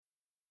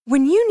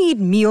When you need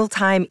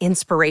mealtime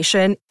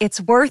inspiration,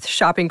 it's worth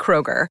shopping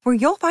Kroger, where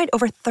you'll find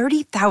over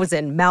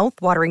 30,000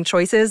 mouth-watering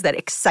choices that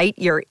excite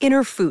your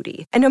inner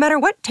foodie. And no matter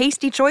what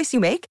tasty choice you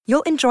make,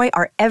 you'll enjoy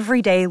our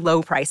everyday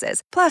low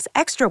prices, plus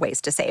extra ways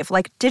to save,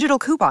 like digital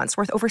coupons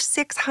worth over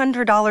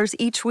 $600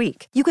 each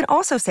week. You can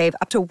also save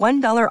up to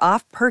 $1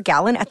 off per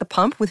gallon at the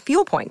pump with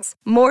fuel points.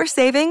 More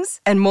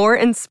savings and more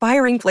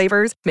inspiring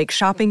flavors make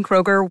shopping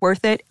Kroger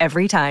worth it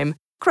every time.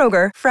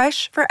 Kroger,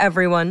 fresh for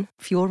everyone.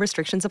 Fuel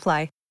restrictions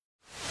apply.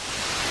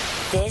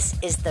 This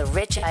is the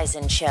Rich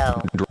Eisen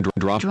Show.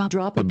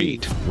 Drop a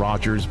beat.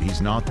 Rodgers,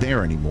 he's not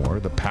there anymore.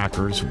 The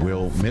Packers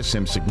will miss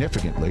him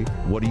significantly.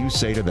 What do you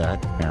say to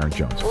that, Aaron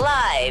Jones?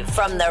 Live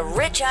from the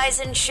Rich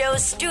Eisen Show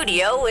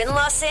studio in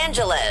Los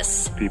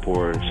Angeles. People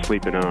were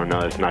sleeping on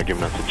us, not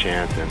giving us a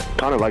chance, and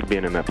kind of like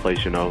being in that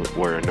place,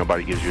 where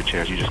nobody gives you a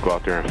chance. You just go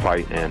out there and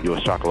fight, and you'll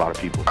shock a lot of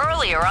people.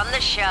 Earlier on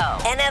the show,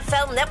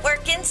 NFL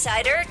Network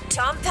insider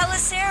Tom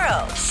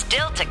Pelissero.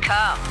 Still to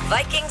come,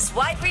 Vikings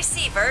wide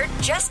receiver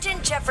Justin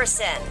Jefferson.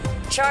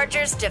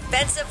 Chargers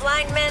defensive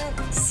lineman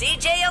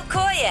CJ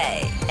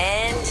Okoye.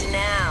 And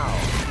now,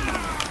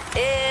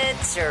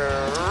 it's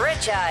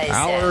Rich Eisen.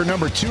 Hour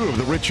number 2 of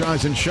the Rich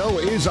Eisen Show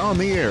is on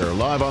the air,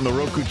 live on the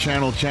Roku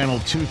channel, channel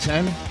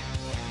 210.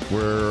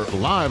 We're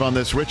live on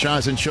this Rich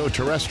Eisen Show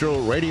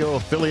terrestrial radio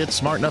affiliate,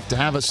 smart enough to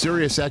have a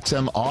Sirius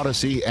XM,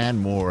 Odyssey, and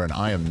more. And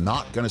I am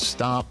not going to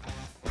stop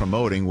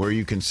promoting where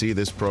you can see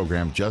this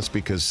program just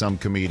because some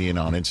comedian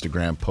on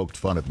Instagram poked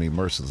fun of me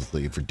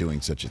mercilessly for doing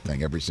such a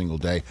thing every single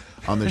day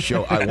on the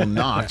show. I will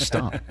not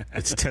stop.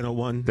 It's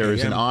 10:01. There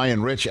is an I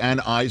in Rich and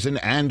Eisen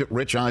and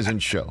Rich Eisen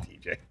Show.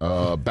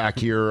 Back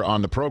here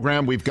on the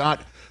program, we've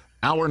got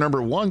our number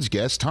 1's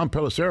guest, Tom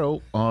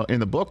Pelissero, in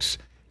the books.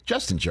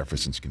 Justin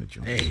Jefferson's going to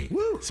join us. Hey,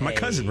 it's my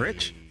cousin,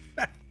 Rich.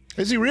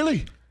 Is he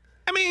really?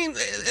 I mean,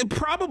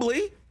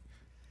 probably.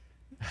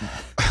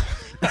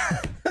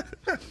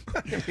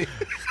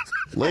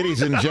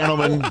 Ladies and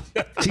gentlemen,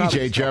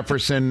 TJ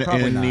Jefferson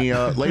in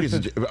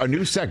the a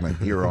new segment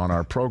here on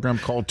our program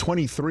called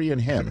 23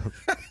 and Him.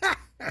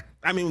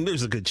 I mean,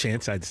 there's a good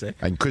chance, I'd say.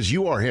 And because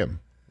you are him.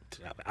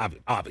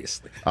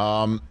 Obviously.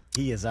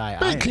 He is I.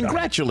 But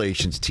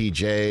congratulations,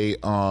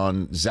 TJ,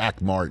 on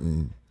Zach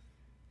Martin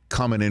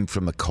coming in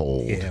from the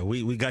cold. Yeah,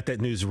 we got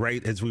that news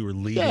right as we were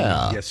leaving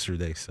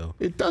yesterday. So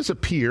it does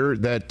appear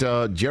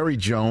that Jerry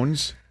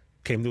Jones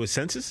came to his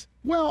senses?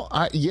 Well,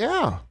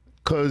 yeah,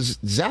 because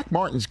Zach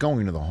Martin's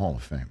going to the Hall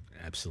of Fame.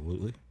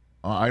 Absolutely.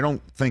 I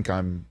don't think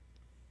I'm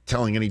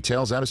telling any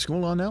tales out of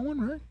school on that one,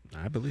 right?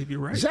 I believe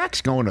you're right.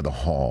 Zach's going to the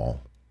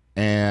Hall.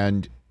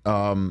 And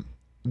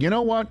you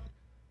know what?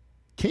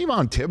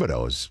 Kayvon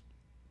Thibodeau's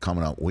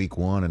coming out week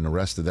 1, and the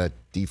rest of that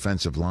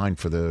defensive line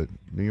for the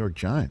New York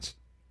Giants.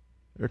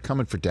 They're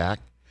coming for Dak.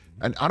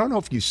 And I don't know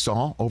if you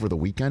saw over the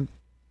weekend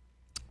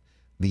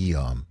the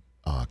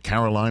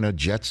Carolina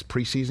Jets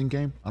preseason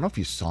game. I don't know if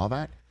you saw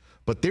that.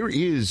 But there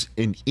is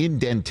an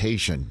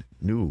indentation,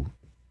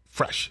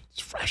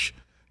 it's fresh,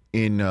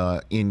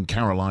 in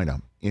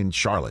Carolina, in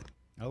Charlotte.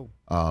 Oh.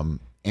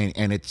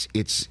 And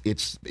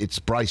it's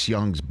Bryce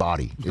Young's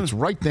body. It's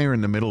right there in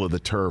the middle of the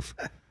turf,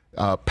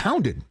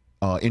 pounded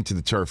into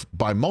the turf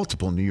by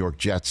multiple New York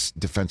Jets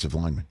defensive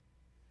linemen.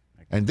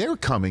 And they're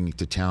coming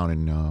to town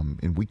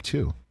in week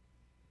 2.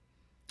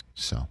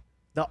 So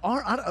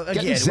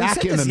getting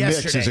Zach in the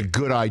mix is a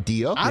good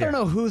idea. I don't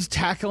know who's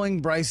tackling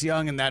Bryce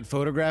Young in that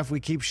photograph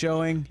we keep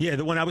showing. Yeah,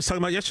 the one I was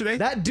talking about yesterday.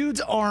 That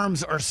dude's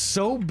arms are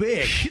so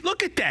big.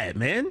 Look at that,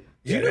 man.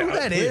 Do you know who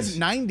that is?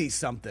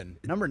 90-something.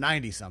 Number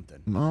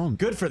 90-something. Oh,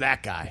 good for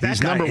that guy.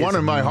 He's number 1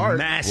 in my heart.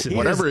 Massive.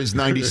 Whatever is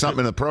 90-something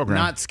in the program.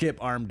 Not Skip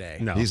Arm Day.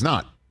 No. He's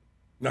not.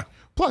 No.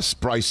 Plus,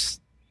 Bryce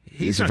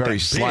is a very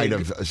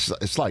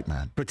slight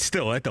man. But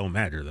still, that don't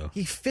matter, though.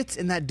 He fits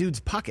in that dude's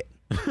pocket.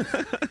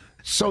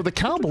 So the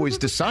Cowboys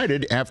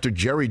decided after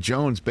Jerry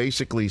Jones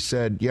basically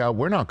said, yeah,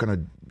 we're not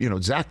going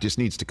to, Zach just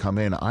needs to come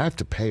in. I have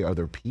to pay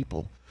other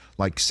people,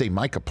 like, say,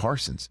 Micah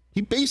Parsons.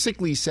 He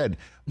basically said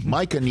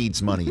Micah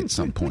needs money at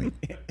some point.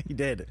 He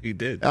did. He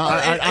did.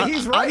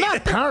 He's right. I'm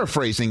not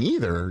paraphrasing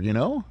either,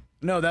 No,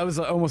 that was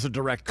almost a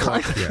direct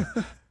quote.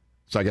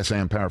 So I guess I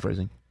am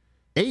paraphrasing.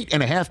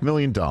 $8.5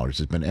 million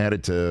has been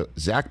added to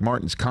Zach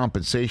Martin's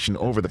compensation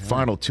over the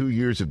final 2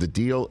 years of the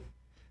deal.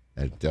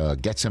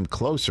 It gets him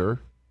closer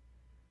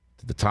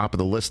to the top of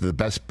the list of the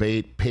best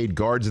paid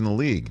guards in the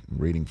league. I'm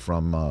reading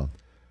from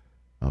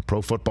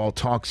Pro Football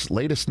Talk's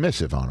latest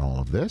missive on all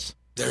of this.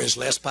 There is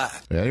less pie.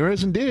 Yeah, there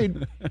is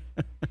indeed.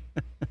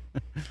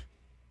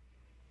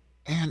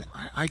 And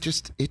I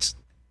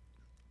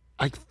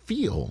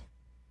feel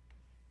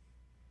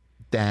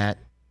that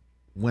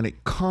when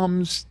it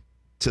comes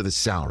to the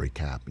salary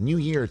cap, and you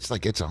hear it's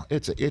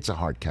a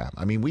hard cap.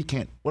 I mean,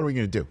 what are we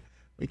going to do?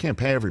 We can't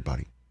pay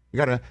everybody. We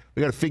got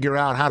to figure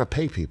out how to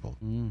pay people.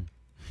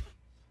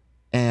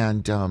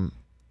 And the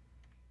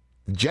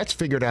Jets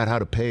figured out how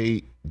to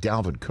pay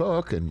Dalvin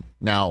Cook, and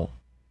now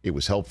it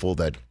was helpful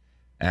that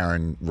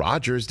Aaron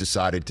Rodgers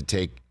decided to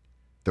take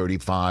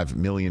 $35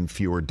 million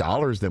fewer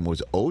dollars than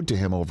was owed to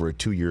him over a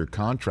 2-year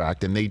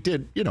contract, and they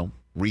did,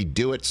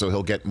 redo it, so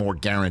he'll get more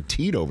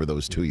guaranteed over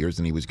those 2 years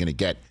than he was going to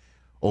get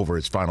over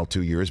his final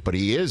 2 years. But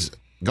he is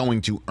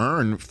going to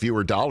earn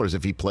fewer dollars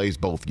if he plays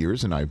both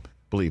years, and I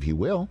believe he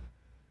will.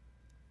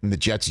 And the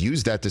Jets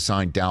used that to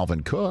sign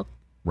Dalvin Cook,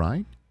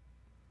 right?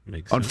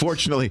 Makes sense.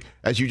 Unfortunately,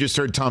 as you just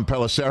heard Tom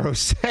Pelissero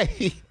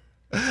say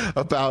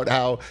about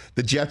how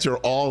the Jets are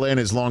all in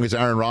as long as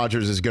Aaron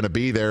Rodgers is going to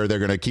be there, they're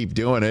going to keep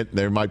doing it.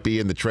 They might be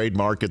in the trade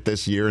market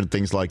this year and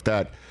things like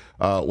that.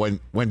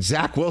 When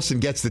Zach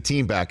Wilson gets the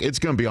team back, it's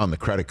going to be on the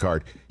credit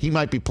card. He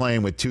might be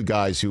playing with two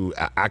guys who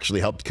actually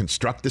helped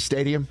construct the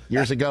stadium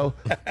years ago.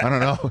 I don't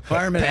know.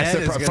 Fireman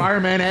Ed.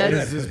 Fireman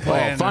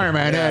Ed.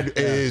 Fireman Yeah. Ed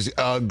is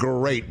a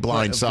great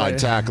blindside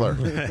tackler.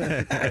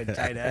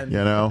 Tight end. You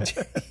know,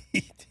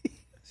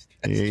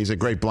 he's a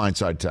great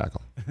blindside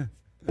tackle.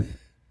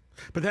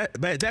 But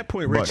at that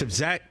point, Rich, if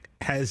Zach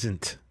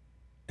hasn't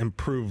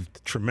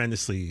improved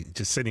tremendously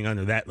just sitting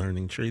under that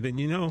learning tree, then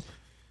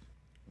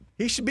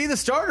he should be the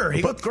starter.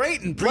 He looked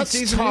great in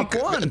preseason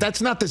week 1.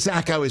 That's not the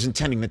Zach I was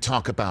intending to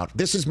talk about.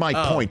 This is my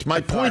point.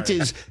 My point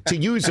is to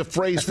use a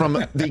phrase from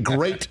the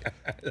great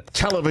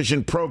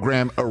television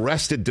program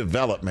Arrested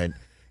Development.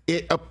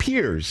 It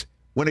appears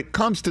when it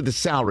comes to the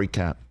salary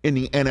cap in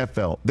the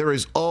NFL, there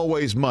is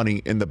always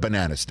money in the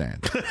banana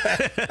stand.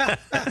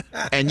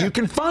 And you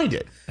can find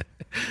it.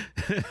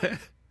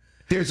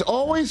 There's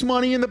always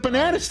money in the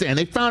banana stand.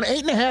 They found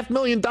 $8.5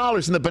 million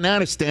in the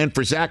banana stand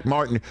for Zach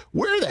Martin.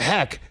 Where the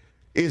heck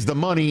is the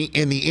money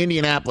in the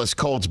Indianapolis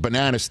Colts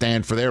banana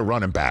stand for their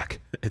running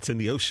back? it's in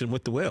the ocean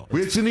with the whale.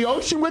 It's in the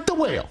ocean with the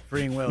whale.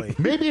 Freeing Willie.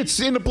 Maybe it's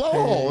in the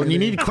blowhole, and you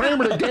need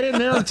Kramer to get in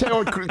there and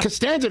tell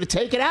Costanza to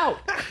take it out.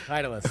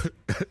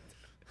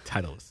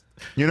 Titleist.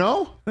 You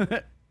know?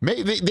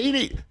 Maybe they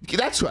need,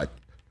 that's what.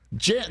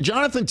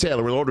 Jonathan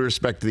Taylor, with all due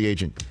respect to the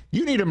agent,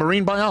 you need a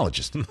marine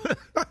biologist.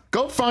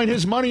 Go find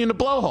his money in the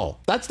blowhole.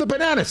 That's the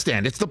banana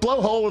stand. It's the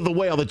blowhole of the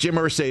whale that Jim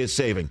Irsay is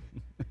saving.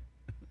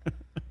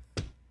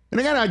 And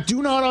again, I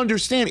do not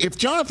understand. If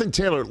Jonathan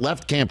Taylor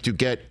left camp to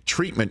get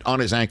treatment on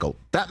his ankle,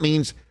 that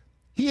means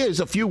he is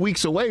a few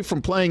weeks away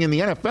from playing in the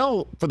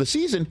NFL for the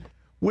season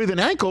with an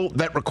ankle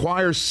that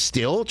requires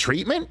still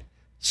treatment.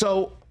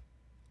 So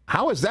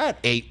how is that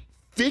a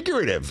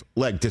figurative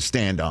leg to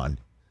stand on?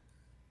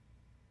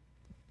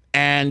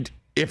 And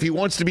if he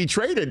wants to be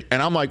traded,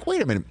 and I'm like,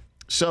 wait a minute.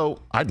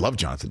 So I'd love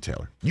Jonathan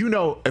Taylor. You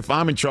know, if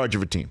I'm in charge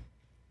of a team,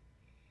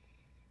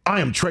 I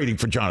am trading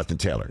for Jonathan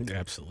Taylor.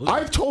 Absolutely.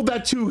 I've told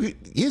that to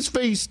his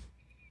face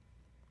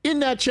in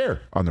that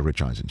chair on the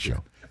Rich Eisen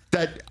show.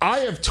 That I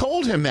have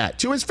told him that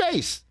to his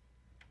face.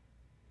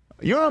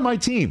 You're on my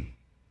team.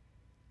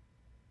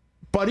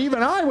 But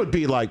even I would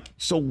be like,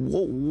 so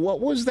what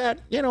was that,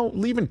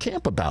 leaving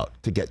camp about?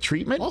 To get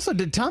treatment? Also,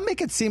 did Tom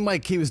make it seem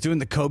like he was doing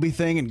the Kobe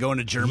thing and going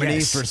to Germany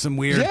for some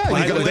weird there are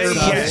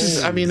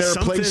places, there are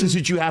places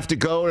that you have to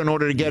go in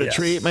order to get a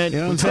treatment.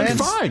 You know what I'm saying?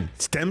 Fine.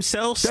 Stem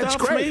cell That's stuff,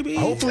 great. maybe?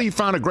 Hopefully you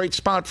found a great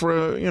spot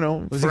for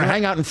a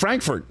hangout in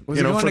Frankfurt. Was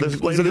he for going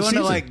the later this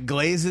season. to like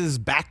Glaze's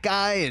back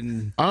guy?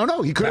 And I don't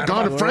know. He could have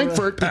gone to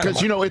Frankfurt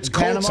because, it's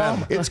Colts.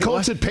 Panama? It's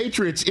Colts and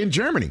Patriots in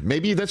Germany.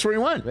 Maybe that's where he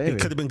went. He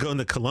could have been going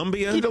to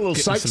Colombia. Did a little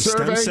site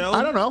survey.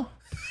 I don't know.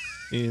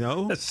 Who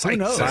knows?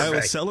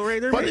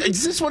 Accelerator. But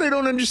is this what I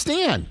don't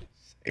understand?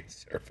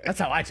 that's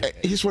how I took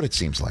it. Here's what it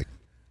seems like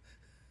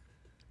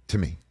to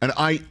me. And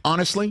I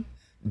honestly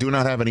do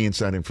not have any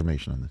inside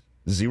information on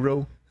this.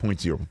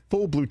 0.0.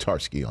 Full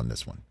Blutarski on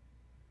this one.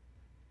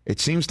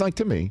 It seems like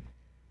to me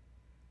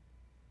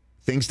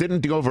things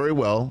didn't go very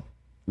well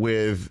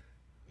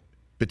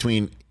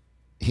between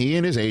he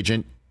and his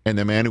agent and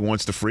the man who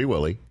wants to free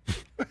Willie.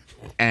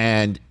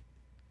 And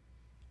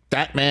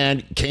that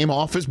man came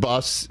off his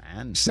bus,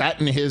 sat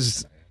in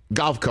his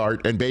golf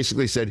cart, and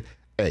basically said,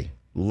 hey,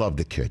 love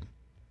the kid.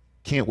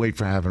 Can't wait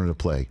for having him to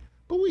play.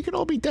 But we can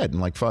all be dead in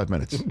like 5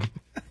 minutes.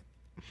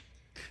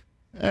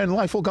 And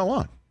life will go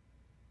on.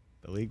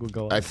 The league will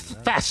go on. A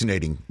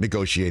fascinating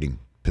negotiating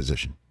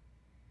position.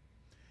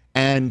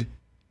 And,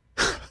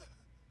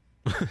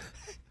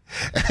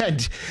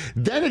 and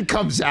then it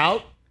comes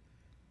out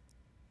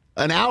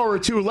an hour or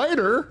two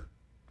later,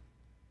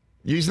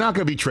 he's not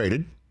going to be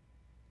traded.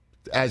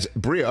 As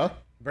Bria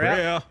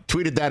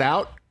tweeted that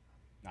out.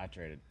 Not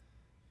traded.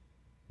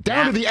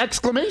 Down to the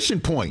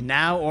exclamation point.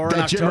 Now or in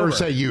that Jim October.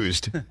 Irsay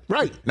used.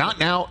 Right. Not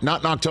now,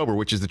 not in October,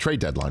 which is the trade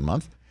deadline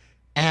month.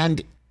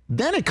 And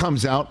then it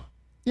comes out,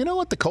 you know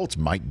what the Colts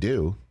might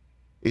do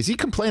is he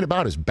complained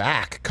about his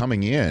back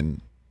coming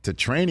in to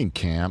training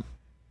camp.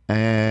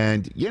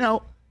 And,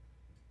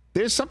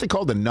 there's something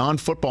called the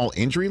non-football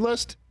injury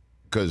list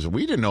because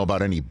we didn't know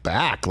about any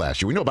back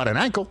last year. We know about an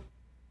ankle.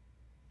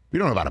 We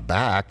don't know about a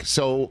back.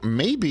 So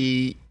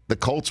maybe the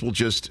Colts will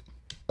just,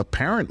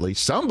 apparently,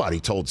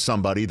 somebody told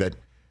somebody that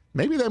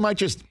maybe they might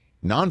just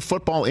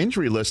non-football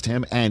injury list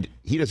him and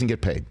he doesn't get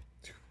paid.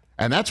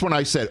 And that's when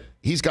I said,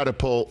 he's got to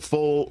pull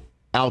full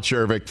Al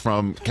Chervik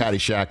from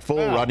Caddyshack,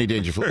 full Rodney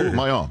Dangerfield,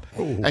 my own.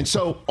 And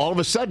so all of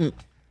a sudden,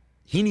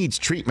 he needs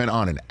treatment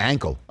on an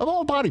ankle of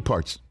all body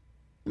parts.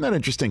 Isn't that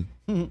interesting?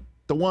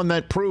 The one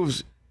that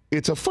proves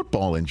it's a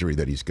football injury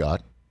that he's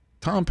got.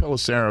 Tom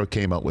Pelissero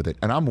came up with it,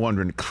 and I'm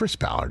wondering, Chris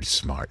Ballard's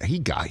smart. He's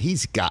got it.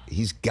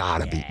 He's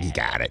got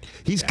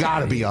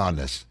to be on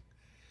this.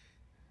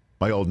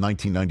 My old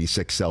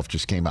 1996 self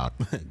just came out.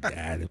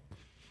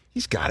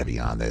 He's got to be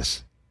on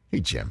this.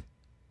 Hey, Jim,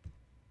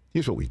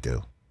 here's what we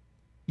do.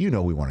 You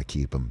know we want to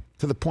keep him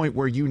to the point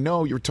where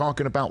you're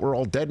talking about we're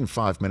all dead in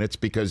 5 minutes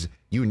because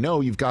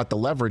you've got the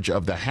leverage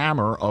of the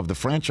hammer of the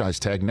franchise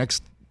tag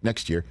next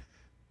year.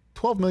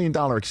 $12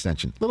 million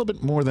extension, a little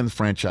bit more than the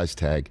franchise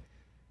tag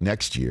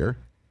next year.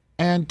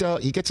 And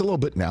he gets a little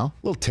bit now,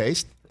 a little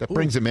taste. That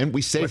brings him in.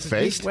 We save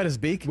face. Wet his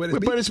beak. We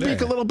wet his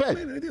beak a little bit.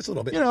 Just a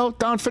little bit.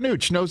 Don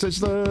Fanucci knows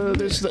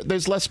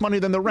there's less money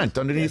than the rent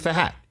underneath the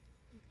hat.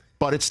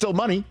 But it's still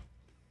money.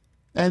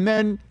 And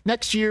then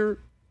next year,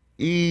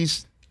 he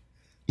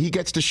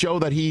gets to show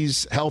that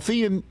he's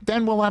healthy, and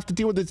then we'll have to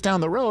deal with it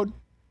down the road.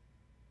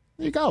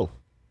 There you go.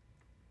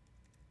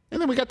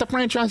 And then we got the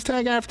franchise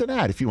tag after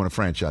that, if you want to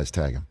franchise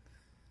tag him.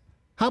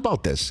 How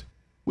about this?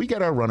 We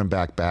get our running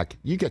back.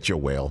 You get your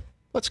whale.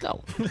 Let's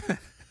go.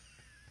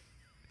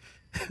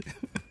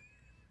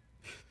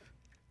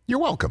 You're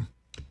welcome.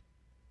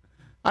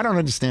 I don't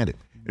understand it.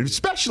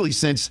 Especially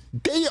since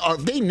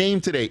they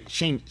named today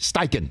Shane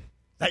Steichen.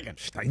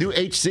 New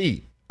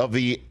HC of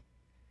the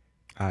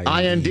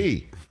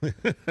IND.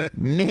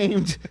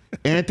 Named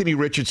Anthony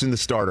Richardson the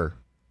starter.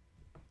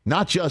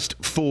 Not just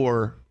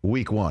for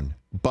week 1,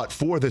 but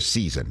for the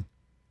season.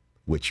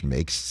 Which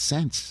makes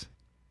sense.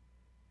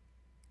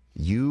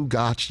 You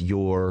got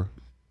your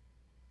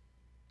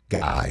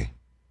guy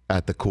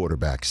at the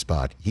quarterback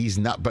spot. He's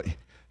not, but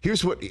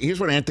here's what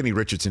Anthony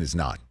Richardson is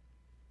not.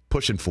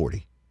 Pushing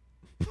 40.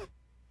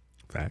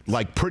 Facts.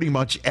 Like pretty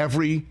much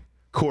every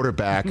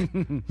quarterback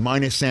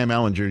minus Sam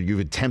Ehlinger you've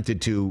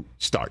attempted to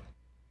start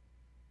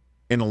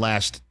in the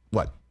last,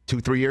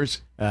 2-3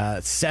 years?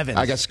 7.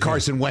 I guess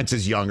Carson Wentz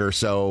is younger,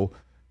 so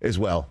as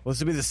well. Well, this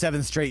will be the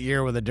 7th straight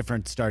year with a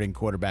different starting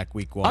quarterback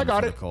week 1. I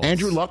got it.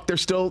 Andrew Luck, they're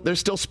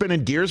still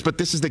spinning gears, but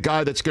this is the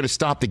guy that's going to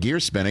stop the gear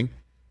spinning.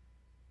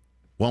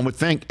 One would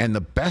think. And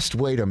the best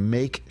way to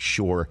make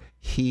sure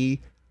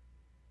he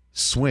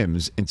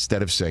swims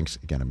instead of sinks,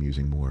 again, I'm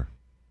using more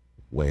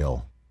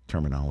whale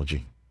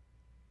terminology.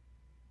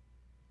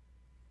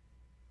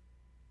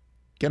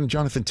 Get him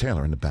Jonathan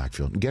Taylor in the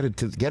backfield and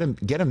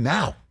get him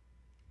now.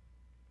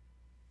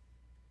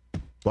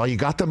 While you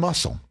got the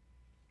muscle.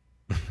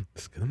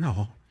 It's good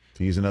enough.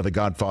 To use another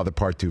Godfather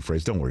Part 2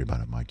 phrase, don't worry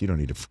about it, Mike. You don't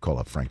need to call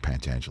up Frank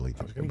Pantangeli.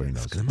 Everybody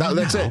knows. No,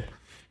 that's it.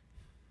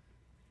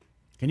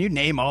 Can you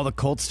name all the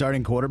Colts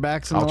starting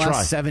quarterbacks in the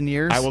last 7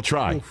 years? I will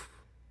try. Oof.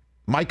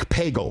 Mike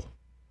Pagel.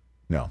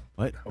 No.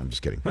 What? I'm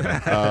just kidding.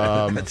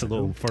 That's a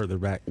little further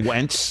back.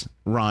 Wentz,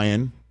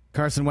 Ryan.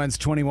 Carson Wentz,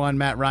 21.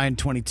 Matt Ryan,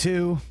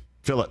 22.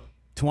 Phillip.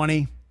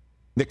 20.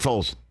 Nick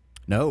Foles.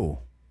 No.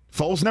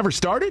 Foles never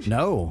started?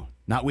 No.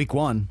 Not week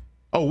 1.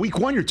 Oh, week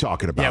 1 you're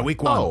talking about. Yeah,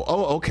 week 1.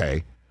 Oh,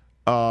 okay.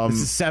 This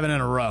is 7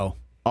 in a row.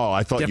 Oh,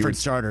 I thought different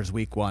starters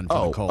week 1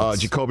 for the Colts.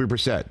 Jacoby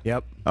Brissett.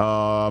 Yep.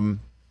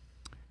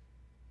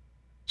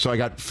 So I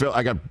got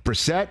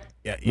Brissett,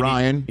 Yeah,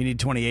 Ryan. You need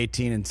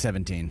 2018 and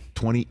 17.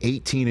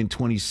 2018 and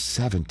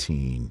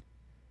 2017.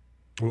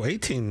 Well,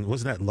 18,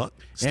 wasn't that Luck?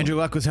 Andrew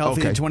Luck was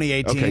healthy in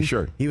 2018. Okay,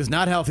 sure. He was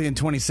not healthy in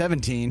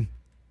 2017.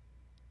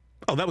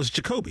 Oh, that was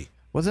Jacoby.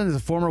 Wasn't it the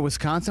former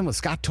Wisconsin? Was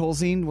Scott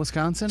Tolzien,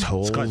 Wisconsin? Scott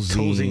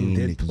Tolzien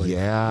did play.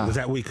 Yeah. Was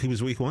that week? He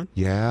was week 1?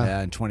 Yeah.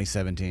 Yeah, in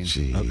 2017.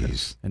 Jeez. Okay.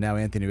 And now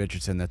Anthony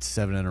Richardson. That's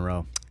 7 in a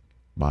row.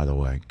 By the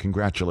way,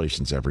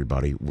 congratulations,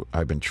 everybody.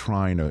 I've been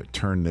trying to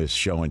turn this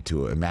show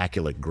into an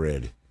immaculate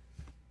grid.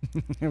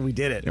 We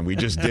did it. And we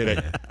just did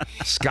it.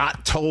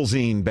 Scott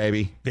Tolzien,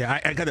 baby. Yeah,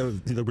 I got to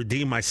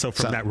redeem myself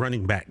from that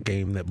running back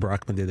game that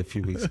Brockman did a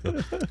few weeks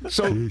ago.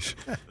 So,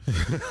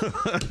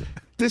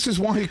 this is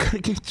why you got to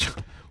get...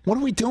 What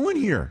are we doing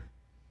here?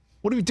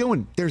 What are we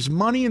doing? There's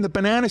money in the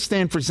banana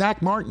stand for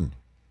Zach Martin.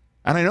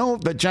 And I know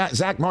that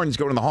Zach Martin's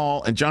going in the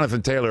hall and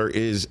Jonathan Taylor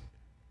is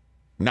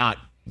not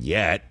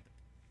yet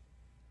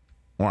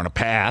or on a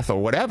path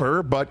or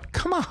whatever, but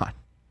come on.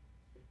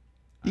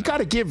 You got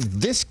to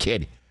give this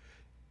kid,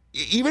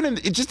 even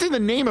just in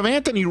the name of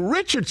Anthony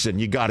Richardson,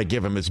 you got to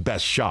give him his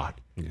best shot.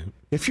 Yeah.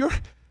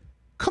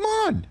 Come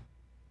on.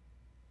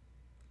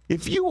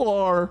 If you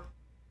are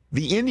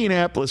the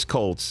Indianapolis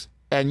Colts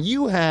and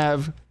you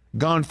have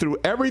gone through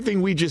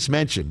everything we just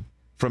mentioned,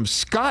 from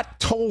Scott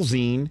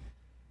Tolzien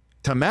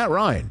to Matt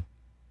Ryan,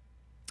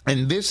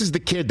 and this is the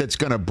kid that's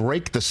going to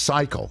break the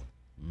cycle,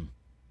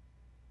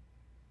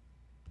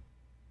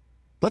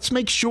 let's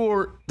make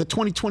sure the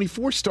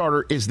 2024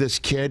 starter is this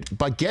kid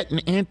by getting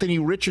Anthony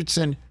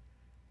Richardson,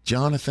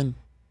 Jonathan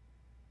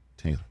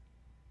Taylor.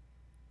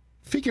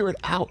 Figure it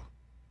out.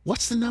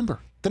 What's the number?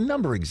 The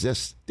number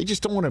exists. They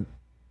just don't want to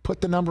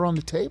put the number on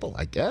the table,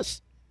 I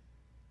guess.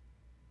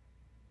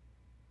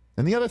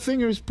 And the other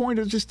thing is point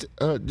is just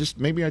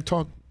maybe I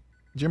talk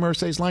Jim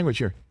Irsay's language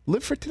here.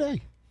 Live for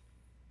today.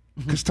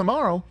 Because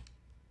tomorrow,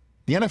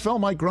 the NFL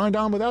might grind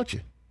on without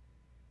you.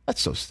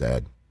 That's so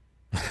sad.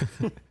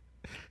 I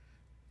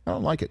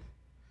don't like it.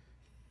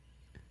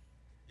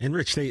 And,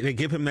 Rich, they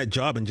give him that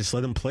job and just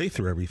let him play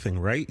through everything,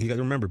 right? You got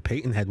to remember,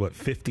 Peyton had,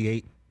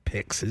 58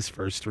 picks his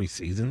first 3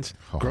 seasons?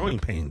 Growing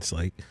pains,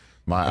 like...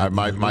 One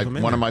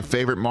of my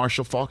favorite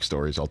Marshall Faulk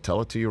stories, I'll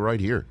tell it to you right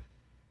here.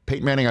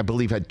 Peyton Manning, I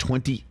believe, had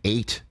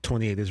 28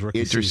 his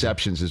rookie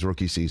interceptions his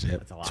rookie season. Yeah,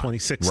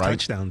 26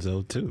 touchdowns,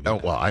 though, too. Oh,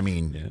 well, I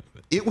mean,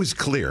 it was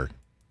clear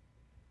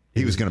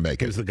he was going to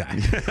make it. He was the guy.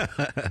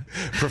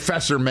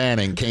 Professor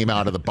Manning came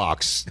out of the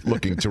box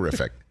looking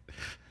terrific.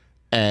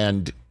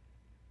 And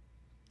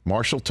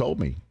Marshall told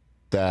me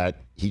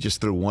that he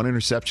just threw one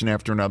interception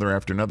after another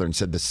and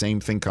said the same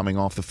thing coming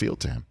off the field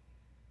to him.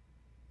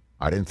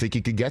 I didn't think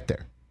he could get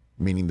there,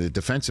 meaning the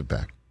defensive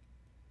back.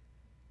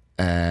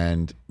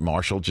 And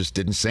Marshall just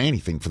didn't say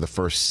anything for the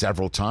first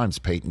several times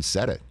Peyton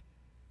said it.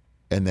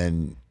 And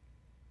then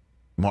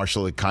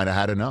Marshall had kind of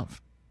had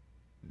enough.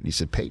 He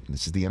said, Peyton,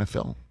 this is the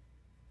NFL.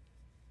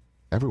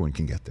 Everyone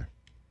can get there.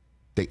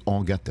 They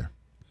all get there.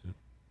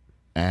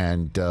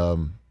 And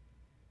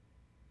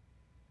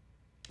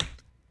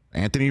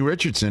Anthony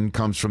Richardson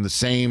comes from the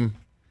same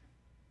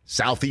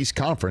Southeast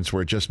Conference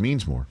where it just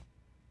means more.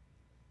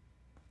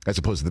 As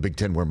opposed to the Big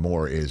Ten where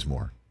more is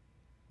more.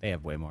 They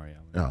have way more,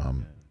 yeah.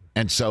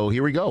 And so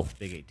here we go.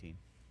 Big 18.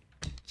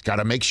 He's got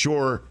to make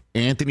sure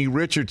Anthony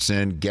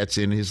Richardson gets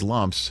in his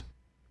lumps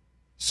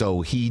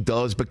so he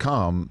does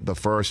become the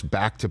first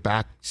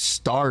back-to-back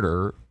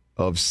starter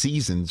of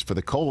seasons for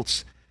the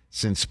Colts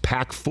since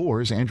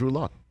Pac-4's Andrew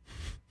Luck.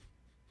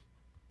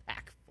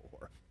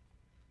 Pac-4.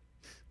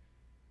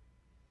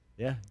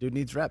 Yeah, dude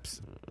needs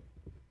reps.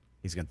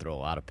 He's going to throw a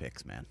lot of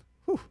picks, man.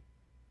 Whew.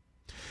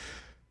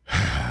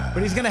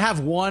 But he's going to have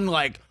one,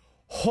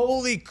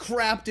 holy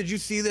crap, did you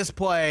see this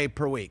play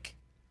per week?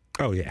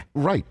 Oh, yeah.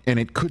 Right, and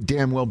it could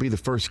damn well be the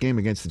first game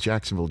against the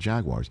Jacksonville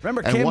Jaguars.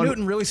 Remember, Cam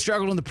Newton really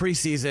struggled in the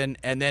preseason,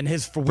 and then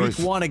his for week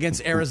 1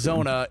 against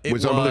Arizona, it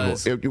was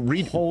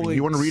unbelievable.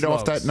 You want to read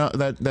off that?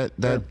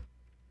 Sure.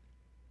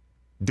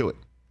 Do it.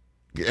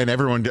 And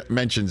everyone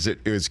mentions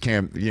it was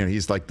Cam.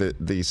 He's like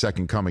the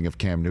second coming of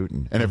Cam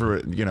Newton, and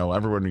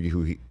everyone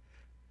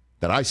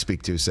that I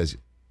speak to says,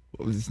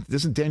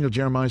 doesn't Daniel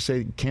Jeremiah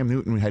say Cam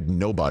Newton had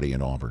nobody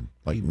in Auburn?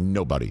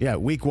 Nobody. Yeah,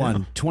 week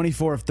 1,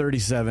 24 of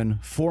 37,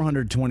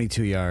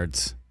 422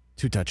 yards,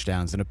 2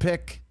 touchdowns, and a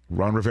pick.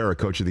 Ron Rivera,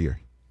 Coach of the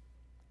Year.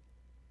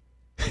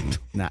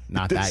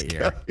 Not that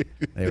year.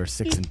 They were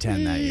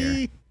 6-10 that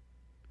year.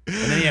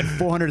 And then he had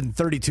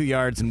 432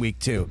 yards in week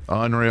 2.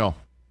 Unreal.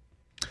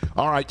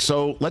 All right,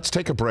 so let's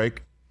take a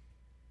break.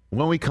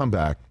 When we come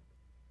back,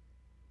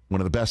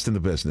 one of the best in the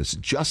business,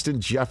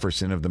 Justin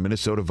Jefferson of the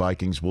Minnesota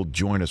Vikings, will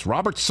join us.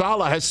 Robert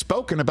Saleh has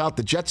spoken about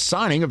the Jets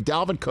signing of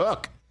Dalvin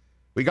Cook.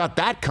 We got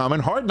that coming.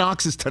 Hard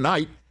Knocks is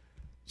tonight.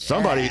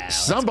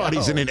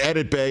 Somebody's in an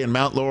edit bay in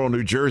Mount Laurel,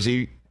 New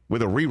Jersey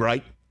with a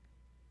rewrite.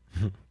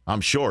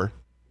 I'm sure.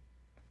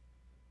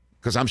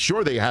 Because I'm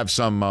sure they have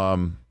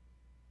some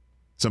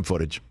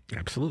footage.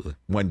 Absolutely.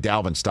 When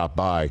Dalvin stopped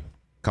by a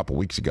couple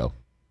weeks ago.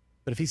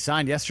 But if he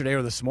signed yesterday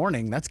or this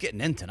morning, that's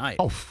getting in tonight.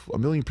 Oh,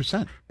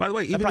 1,000,000%. By the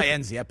way, that probably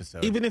ends the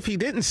episode. Even if he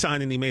didn't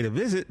sign and he made a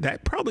visit,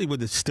 that probably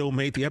would have still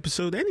made the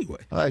episode anyway.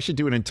 I should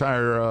do an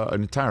entire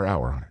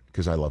hour on it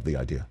because I love the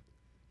idea.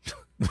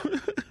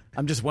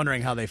 I'm just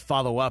wondering how they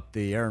follow up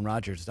the Aaron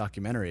Rodgers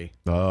documentary.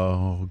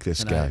 Oh, this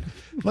tonight. Guy.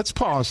 Let's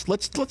pause.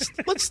 Let's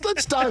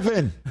dive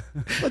in.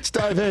 Let's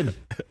dive in.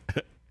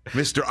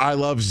 Mr. I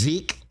Love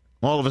Zeke.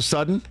 All of a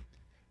sudden.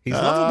 He's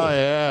lovable. Oh,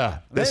 yeah.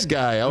 This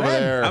guy over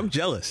there. I'm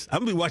jealous. I'm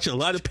going to be watching a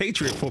lot of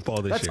Patriot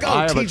football this year.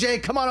 Let's go,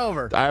 TJ. Come on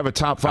over. I have a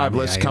top 5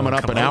 list coming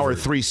up in hour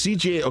 3.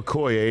 CJ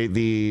Okoye,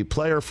 the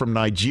player from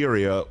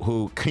Nigeria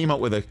who came up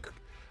with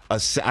I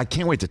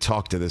can't wait to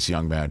talk to this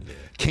young man.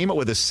 Came up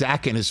with a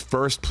sack in his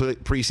first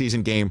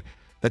preseason game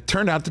that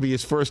turned out to be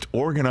his first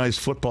organized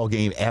football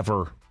game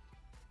ever.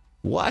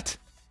 What?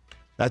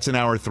 That's in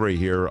hour 3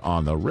 here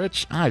on The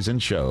Rich Eisen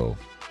Show.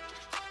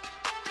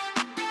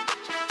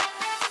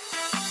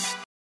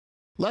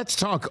 Let's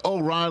talk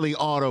O'Reilly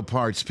Auto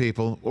Parts,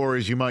 people, or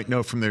as you might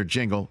know from their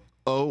jingle,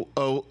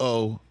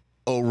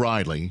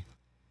 O'Reilly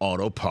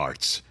Auto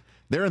Parts.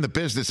 They're in the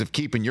business of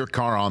keeping your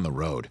car on the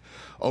road.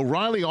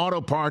 O'Reilly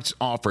Auto Parts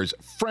offers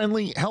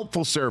friendly,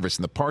 helpful service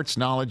and the parts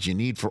knowledge you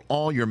need for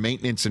all your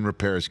maintenance and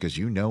repairs because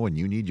when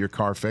you need your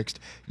car fixed,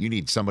 you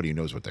need somebody who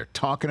knows what they're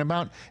talking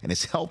about and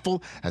is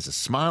helpful, has a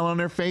smile on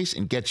their face,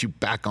 and gets you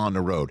back on the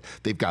road.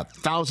 They've got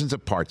thousands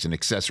of parts and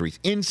accessories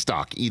in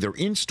stock, either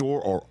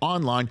in-store or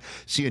online,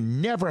 so you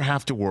never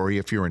have to worry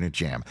if you're in a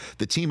jam.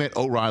 The team at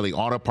O'Reilly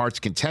Auto Parts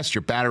can test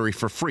your battery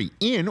for free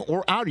in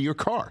or out of your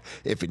car.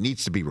 If it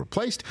needs to be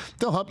replaced,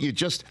 they'll help you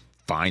just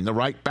find the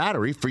right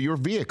battery for your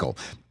vehicle.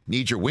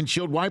 Need your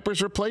windshield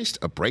wipers replaced,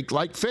 a brake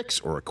light fix,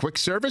 or a quick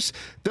service?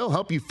 They'll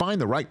help you find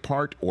the right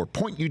part or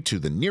point you to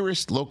the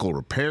nearest local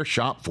repair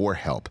shop for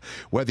help.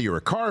 Whether you're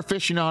a car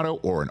aficionado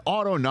or an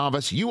auto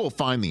novice, you will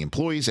find the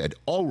employees at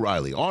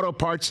O'Reilly Auto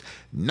Parts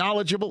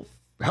knowledgeable,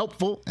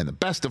 helpful, and the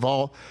best of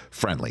all,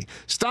 friendly.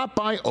 Stop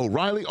by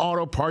O'Reilly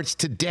Auto Parts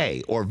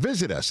today or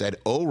visit us at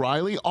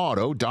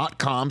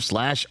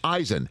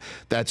O'ReillyAuto.com/Eisen.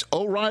 That's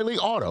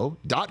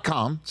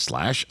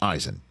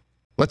O'ReillyAuto.com/Eisen.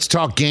 Let's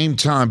talk Game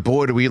Time.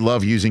 Boy, do we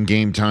love using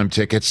Game Time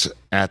tickets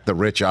at the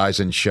Rich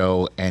Eisen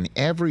Show. And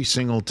every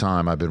single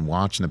time I've been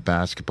watching the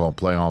basketball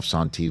playoffs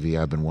on TV,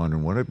 I've been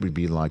wondering what it would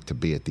be like to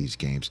be at these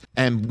games.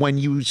 And when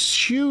you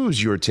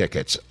choose your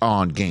tickets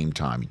on Game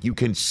Time, you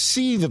can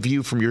see the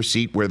view from your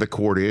seat where the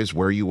court is,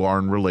 where you are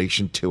in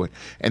relation to it.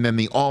 And then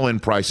the all-in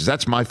prices.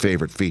 That's my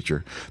favorite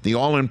feature. The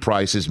all-in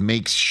prices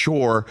makes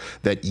sure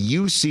that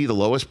you see the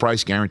lowest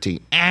price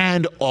guarantee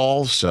and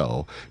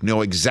also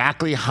know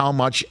exactly how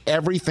much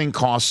everything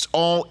costs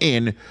all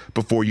in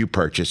before you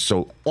purchase.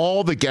 So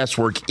all the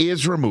guesswork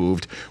is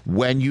removed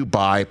when you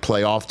buy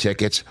playoff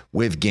tickets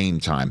with Game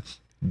Time.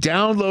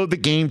 Download the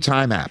Game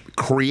Time app,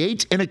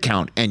 create an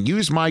account, and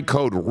use my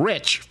code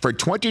RICH for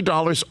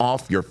 $20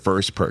 off your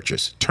first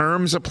purchase.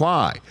 Terms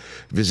apply.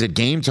 Visit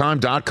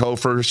GameTime.co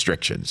for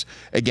restrictions.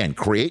 Again,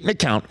 create an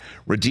account,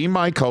 redeem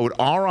my code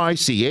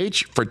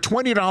RICH for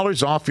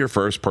 $20 off your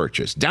first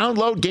purchase.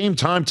 Download Game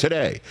Time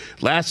today.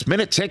 Last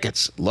minute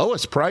tickets,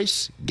 lowest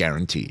price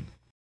guaranteed.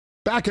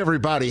 Back,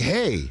 everybody.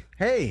 Hey.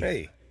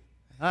 Hey.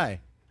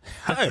 Hi.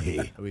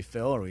 Hey. Are we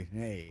Phil? Are we?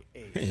 Hey.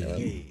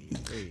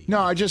 No,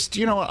 I just,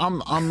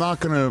 I'm not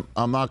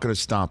gonna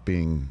stop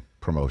being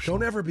promotional.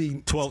 Don't ever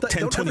be 12,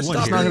 10, don't ever 21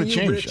 stop I'm not being gonna you,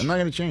 change. Rich. I'm not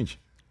gonna change.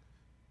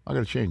 I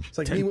gotta change. It's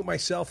like me with my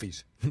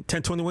selfies.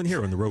 1021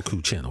 here on the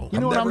Roku channel. You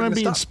know what? never I'm gonna gonna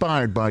be stop.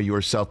 inspired by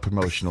your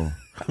self-promotional.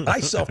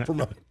 I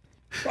self-promote.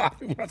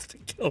 Bobby wants to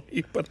kill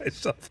me, but I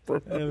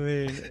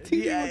self-promote.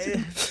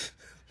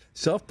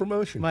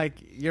 Self-promotion. Mike,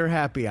 you're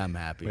happy. I'm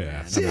happy,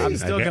 man. See, I'm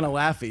still okay. going to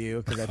laugh at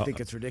you because I think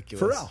it's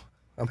ridiculous. Pharrell,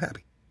 I'm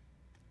happy.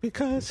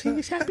 Because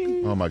he's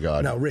happy. Oh my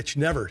God! No, Rich,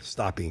 never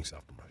stop being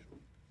self-promotional.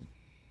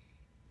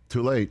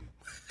 Too late.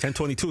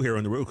 1022 here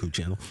on the Roku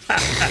channel.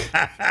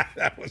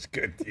 That was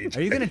good, DJ.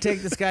 Are you going to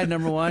take this guy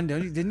number one?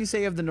 Didn't you say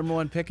you have the number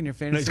one pick in your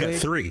No, he's fantasy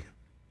got league?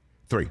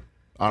 Three.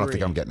 I don't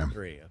think I'm getting him.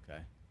 Three,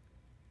 okay.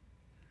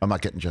 I'm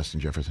not getting Justin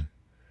Jefferson.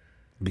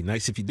 It'd be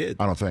nice if you did.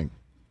 I don't think.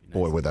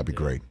 Boy, would that be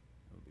great.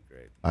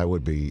 That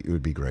would be great. It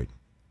would be great.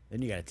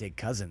 Then you got to take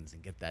Cousins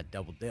and get that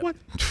double dip. What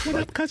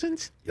up,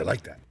 cousins? You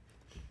like that?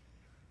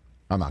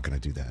 I'm not going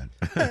to do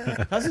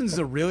that. Cousins is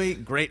a really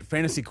great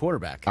fantasy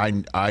quarterback.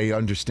 I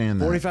understand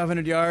that.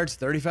 4,500 yards,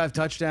 35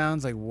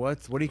 touchdowns. Like, what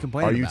are you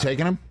complaining Are you about?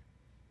 taking him?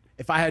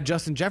 If I had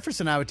Justin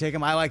Jefferson, I would take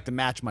him. I like to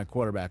match my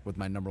quarterback with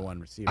my number one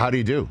receiver. How do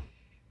you do?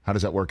 How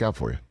does that work out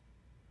for you?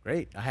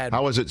 Great.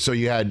 How was it? So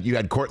you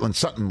had Cortland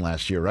Sutton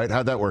last year, right?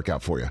 How'd that work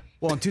out for you?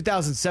 Well, in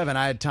 2007,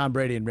 I had Tom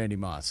Brady and Randy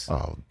Moss.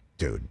 Oh,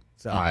 dude.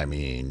 So- I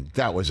mean,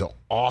 that was an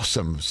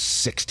awesome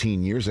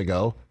 16 years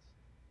ago.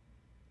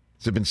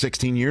 Has it been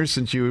 16 years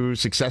since you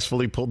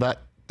successfully pulled that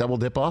double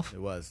dip off?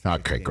 It was.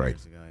 Okay, 16 great.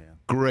 years ago, yeah.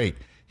 Great.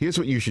 Here's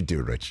what you should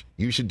do, Rich.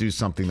 You should do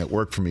something that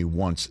worked for me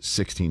once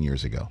 16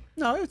 years ago.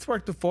 No, it's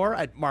worked before.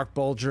 I had Mark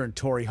Bolger and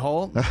Torrey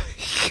Holt.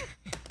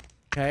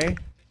 Okay.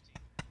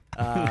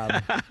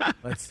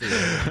 Let's see.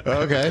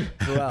 Okay.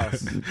 Who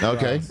else?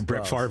 Okay.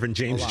 Brett Favre and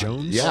James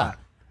Jones. Yeah.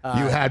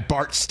 You had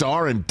Bart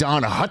Starr and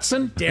Donna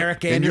Hudson?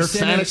 Derek in your Anderson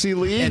fantasy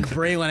league? and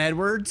Braylon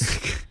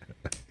Edwards.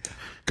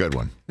 Good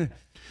one.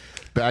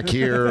 Back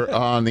here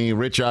on the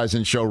Rich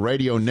Eisen Show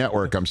Radio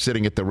Network, I'm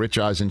sitting at the Rich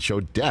Eisen Show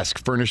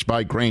desk, furnished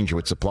by Grainger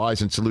with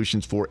supplies and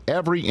solutions for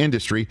every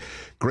industry.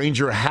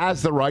 Grainger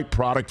has the right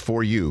product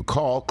for you.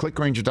 Call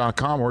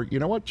clickgrainger.com or, you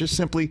know what, just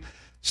simply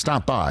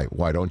stop by.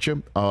 Why don't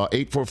you?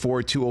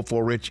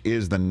 844-204-RICH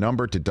is the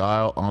number to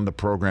dial on the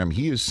program.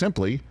 He is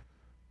simply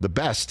the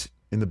best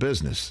in the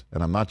business.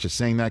 And I'm not just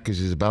saying that because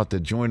he's about to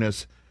join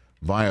us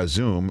via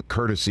Zoom,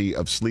 courtesy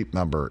of Sleep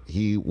Number.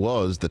 He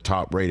was the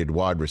top-rated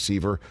wide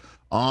receiver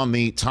on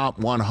the top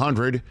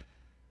 100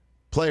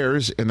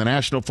 players in the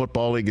National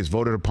Football League, is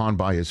voted upon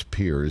by his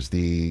peers.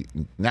 The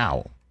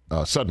now,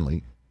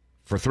 suddenly,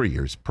 for 3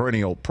 years,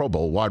 perennial Pro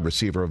Bowl wide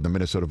receiver of the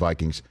Minnesota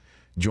Vikings,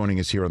 joining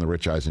us here on the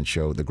Rich Eisen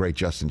Show, the great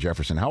Justin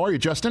Jefferson. How are you,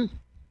 Justin?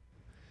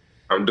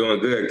 I'm doing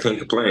good. Can't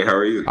complain. How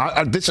are you?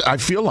 I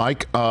feel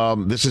like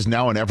this is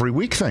now an every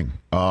week thing.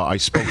 I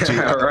spoke to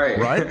you,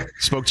 right?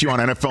 Spoke to you on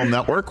NFL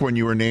Network when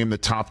you were named the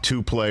top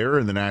 2 player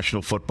in the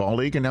National Football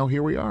League, and now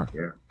here we are.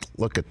 Yeah.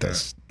 Look at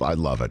this. I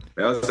love it.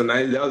 That was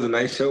a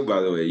nice show,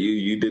 by the way.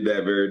 You did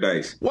that very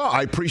nice. Well,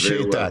 I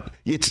appreciate that.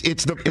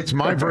 It's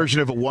my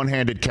version of a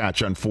one-handed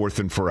catch on Fourth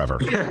and Forever.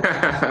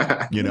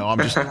 You know,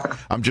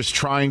 I'm just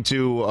trying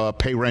to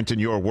pay rent in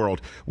your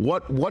world.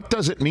 What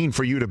does it mean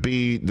for you to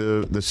be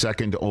the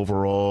second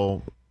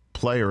overall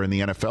player in the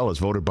NFL as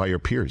voted by your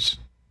peers,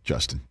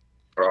 Justin?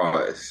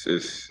 Oh,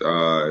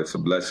 it's a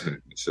blessing.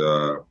 It's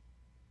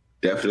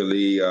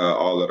definitely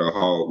all of the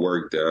hard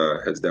work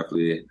has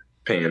definitely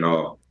paying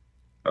off.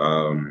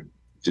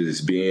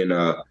 Just being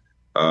a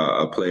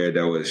player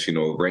that was,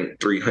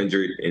 ranked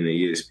 300 in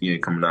the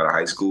ESPN coming out of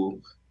high school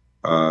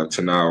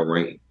to now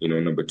ranked,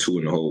 number 2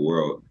 in the whole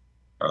world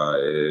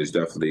is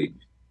definitely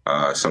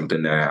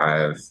something that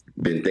I've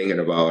been thinking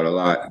about a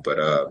lot.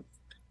 But,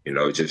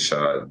 just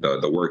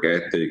the work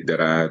ethic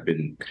that I've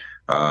been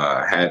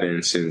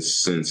having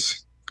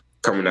since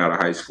coming out of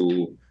high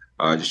school,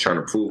 just trying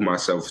to prove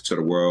myself to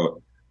the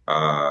world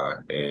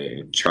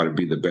and try to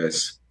be the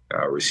best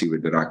receiver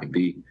that I can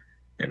be.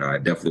 and I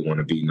definitely want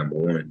to be number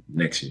one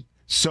next year.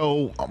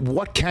 So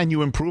what can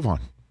you improve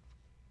on,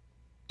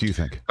 do you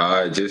think?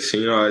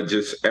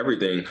 Just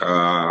everything.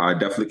 I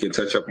definitely can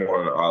touch up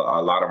on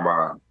a lot of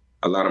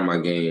my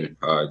game.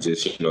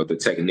 The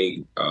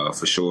technique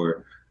for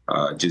sure.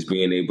 Just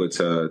being able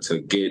to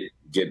get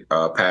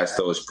past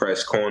those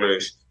press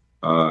corners,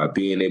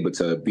 being able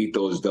to beat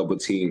those double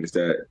teams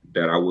that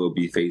I will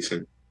be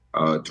facing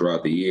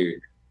throughout the year,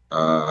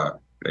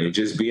 and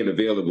just being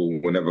available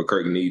whenever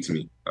Kirk needs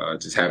me.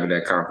 Just having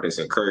that confidence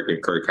in Kirk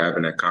and Kirk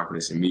having that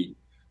confidence in me.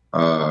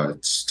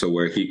 To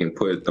where he can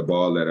put the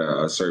ball at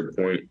a certain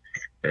point,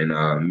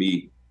 and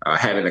me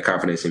having the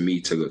confidence in me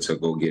to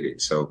go get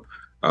it. So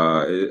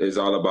it's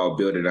all about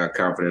building that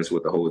confidence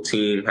with the whole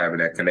team, having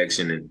that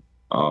connection, and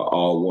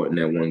all wanting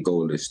that one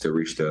goal is to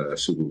reach the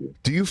Super Bowl.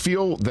 Do you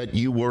feel that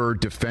you were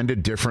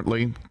defended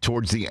differently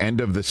towards the end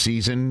of the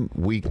season,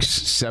 weeks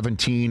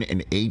 17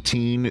 and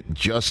 18,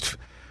 just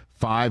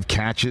 5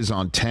 catches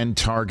on 10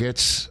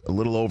 targets, a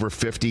little over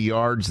 50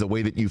 yards, the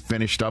way that you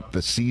finished up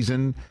the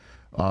season?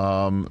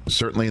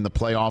 Certainly in the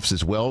playoffs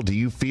as well. Do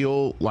you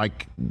feel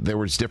like there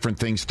was different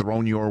things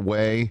thrown your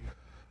way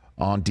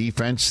on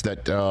defense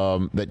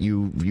that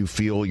you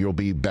feel you'll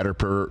be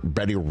better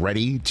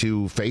ready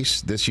to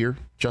face this year,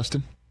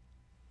 Justin?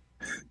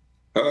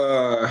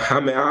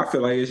 I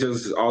feel like it's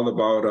just all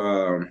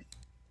about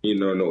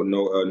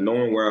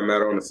knowing where I'm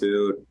at on the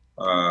field,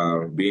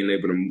 being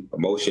able to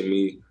motion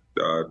me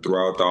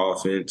throughout the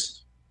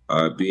offense,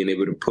 being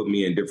able to put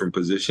me in different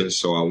positions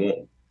so I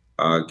won't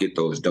get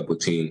those double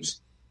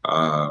teams.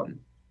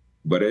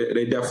 But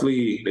they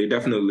definitely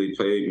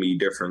played me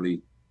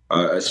differently,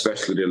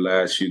 especially the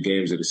last few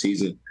games of the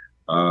season.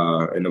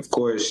 And of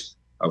course,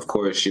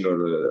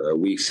 the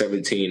week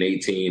 17,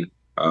 18,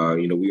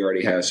 we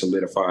already had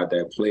solidified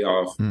that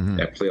playoff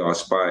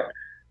spot.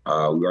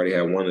 We already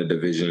had won the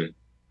division.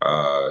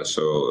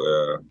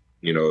 So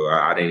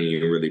I didn't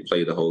even really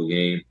play the whole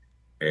game,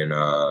 and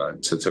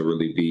to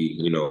really be,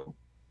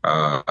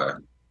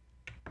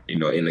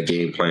 in the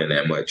game plan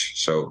that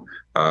much. So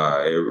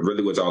it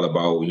really was all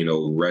about,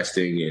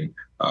 resting and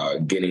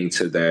getting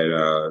to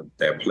that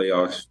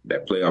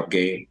playoff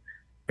game.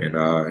 And,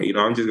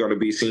 I'm just going to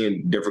be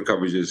seeing different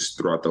coverages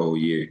throughout the whole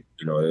year.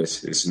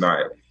 It's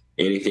not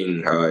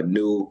anything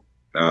new.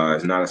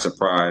 It's not a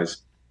surprise.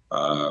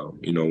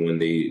 When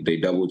they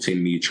double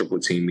team me, triple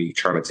team me,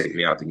 trying to take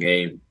me out the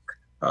game.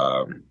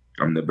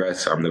 I'm the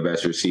best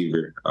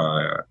receiver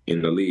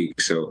in the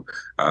league. So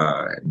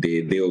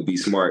they'll be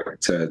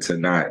smart to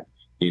not,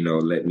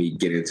 let me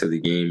get into the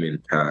game and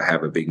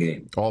have a big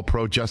game.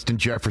 All-Pro Justin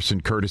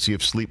Jefferson, courtesy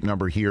of Sleep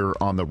Number here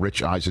on the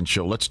Rich Eisen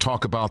Show. Let's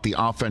talk about the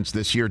offense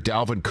this year.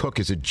 Dalvin Cook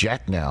is a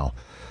Jet now,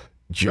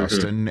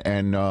 Justin,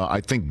 and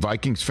I think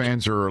Vikings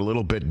fans are a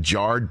little bit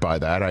jarred by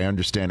that. I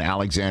understand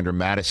Alexander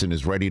Madison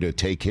is ready to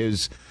take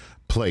his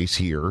place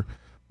here.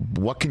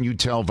 What can you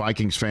tell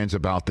Vikings fans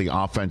about the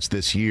offense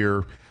this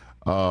year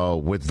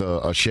with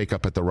a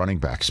shakeup at the running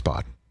back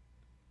spot?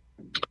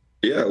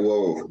 Yeah,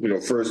 well,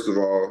 first of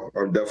all,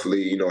 I'm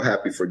definitely,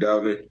 happy for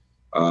Dalvin,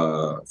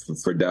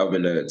 for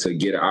Dalvin to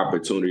get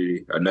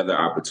another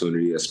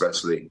opportunity,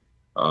 especially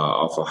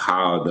off of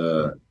how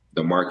the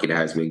market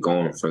has been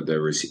going for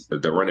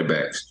the running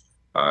backs.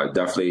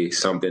 Definitely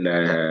something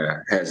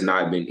that has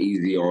not been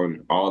easy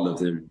on all of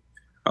them.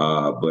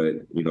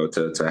 But,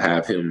 to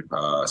have him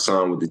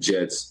sign with the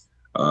Jets,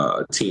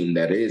 a team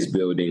that is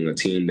building, a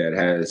team that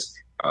has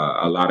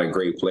a lot of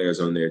great players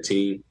on their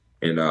team,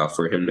 and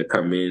for him to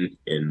come in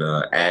and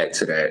add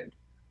to that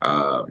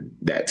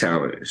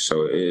talent.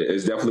 So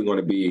it's definitely going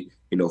to be,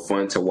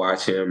 fun to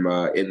watch him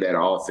in that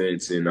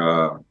offense and,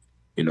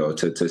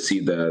 to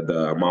see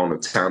the amount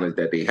of talent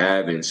that they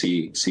have and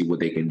see what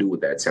they can do with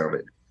that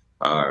talent.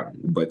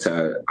 But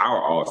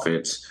our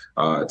offense,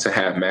 to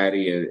have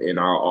Matty in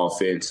our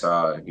offense,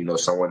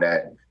 someone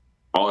that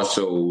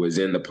also was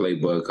in the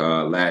playbook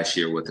last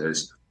year with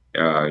us.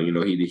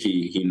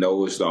 He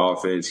knows the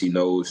offense. He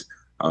knows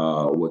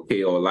what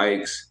KO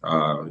likes.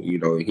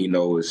 He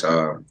knows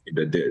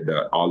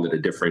all of the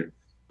different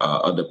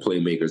other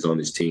playmakers on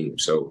his team.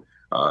 So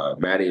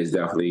Matty is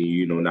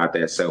definitely, not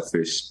that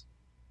selfish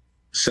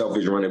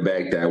running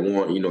back that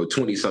want,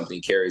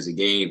 20-something carries a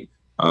game.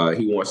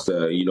 He wants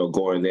to,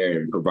 go in there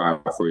and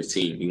provide for his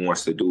team. He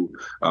wants to do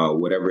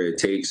whatever it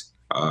takes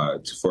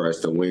for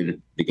us to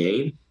win the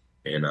game.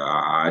 And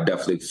I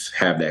definitely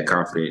have that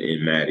confidence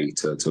in Matty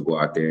to go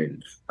out there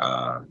and,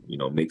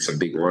 make some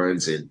big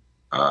runs and,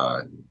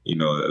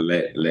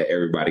 let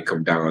everybody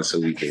come down so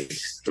we can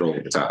throw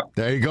at the top.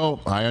 There you go.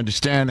 I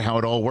understand how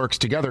it all works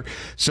together.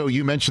 So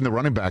you mentioned the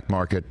running back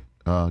market,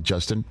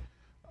 Justin.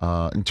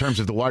 In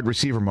terms of the wide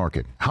receiver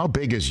market, how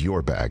big is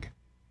your bag?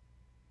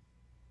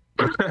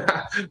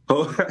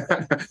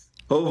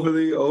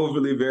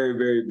 Hopefully very,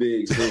 very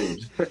big soon.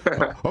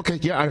 Okay,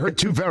 yeah, I heard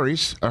two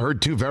varies.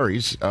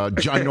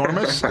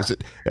 Ginormous.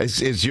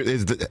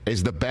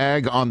 Is the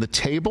bag on the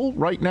table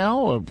right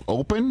now?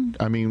 Open?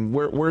 I mean,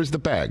 where's the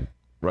bag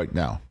right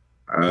now?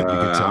 that you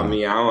could tell I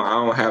mean, I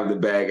don't have the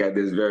bag at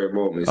this very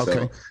moment.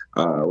 Okay.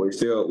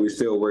 So we're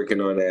still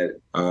working on that.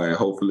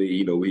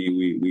 Hopefully,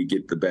 we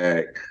get the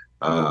bag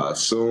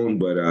soon.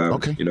 But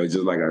Okay. just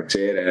like I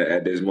said,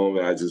 at this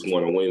moment, I just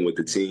want to win with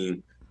the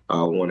team.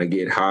 I want to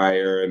get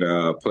higher in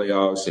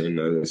playoffs and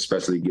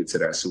especially get to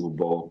that Super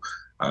Bowl.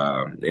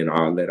 And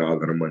I'll let all of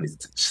the money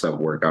stuff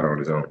work out on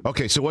its own.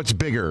 Okay, so what's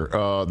bigger,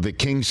 the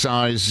king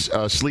size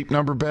sleep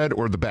number bed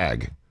or the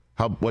bag?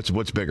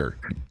 What's bigger,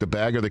 the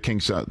bag or the king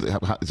size?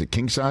 Is it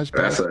king size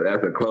bag? That's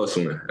a close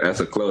one. That's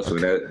a close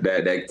one.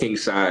 That king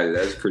size,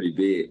 that's pretty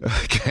big.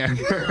 Okay.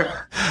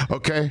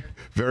 Okay,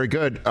 very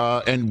good.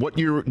 And what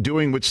you're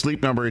doing with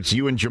Sleep Number? It's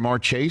you and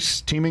Jamar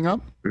Chase teaming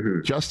up,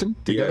 Justin.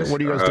 Together? Yes.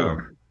 What are you guys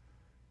doing?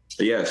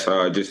 Yes,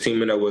 just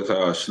teaming up with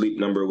Sleep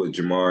Number with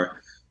Jamar.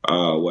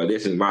 Well,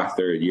 this is my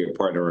third year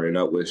partnering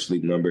up with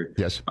Sleep Number.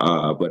 Yes.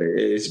 But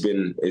it's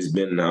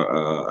been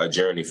a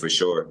journey for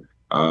sure.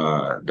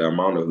 The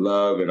amount of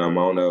love and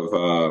amount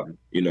of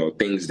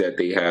things that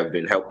they have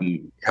been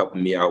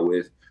helping me out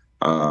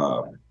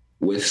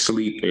with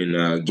sleep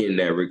and getting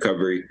that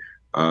recovery.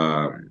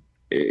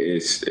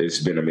 It's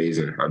been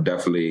amazing. I'm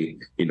definitely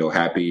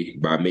happy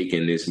by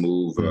making this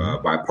move,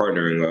 by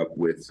partnering up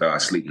with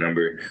Sleep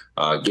Number,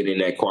 getting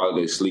that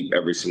quality of sleep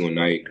every single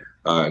night,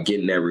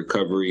 getting that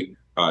recovery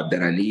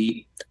that I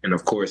need, and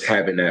of course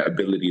having that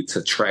ability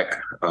to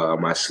track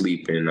my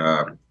sleep and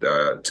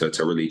to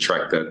really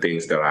track the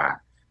things that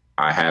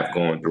I have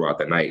going throughout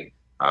the night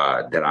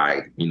that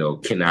I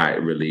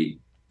cannot really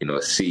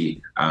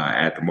see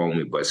at the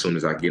moment. But as soon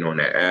as I get on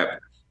that app,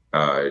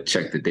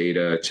 check the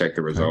data, check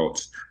the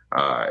results,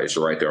 it's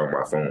right there on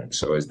my phone.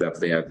 So it's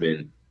definitely have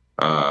been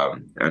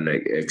an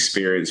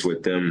experience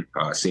with them,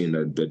 seeing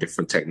the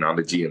different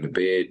technology in the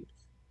bed,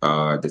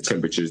 the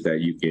temperatures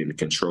that you can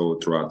control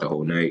throughout the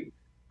whole night.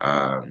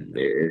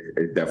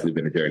 It's definitely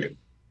been a journey.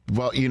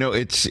 Well,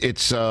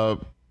 it's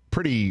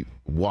pretty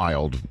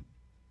wild.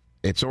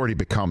 It's already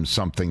become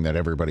something that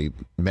everybody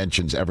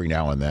mentions every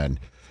now and then.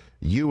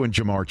 You and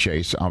Jamar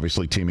Chase,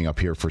 obviously teaming up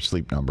here for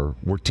Sleep Number,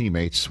 were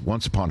teammates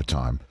once upon a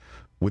time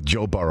with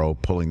Joe Burrow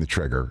pulling the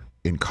trigger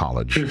in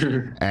college.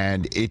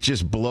 And it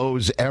just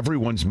blows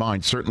everyone's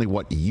mind, certainly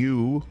what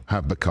you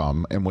have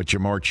become and what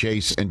Jamar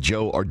Chase and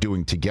Joe are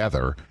doing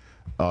together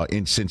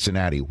in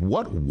Cincinnati.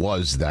 What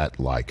was that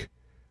like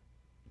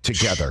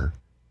together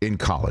in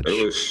college?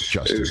 It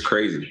was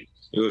crazy.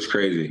 It was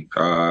crazy.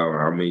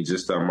 I mean,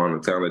 just the amount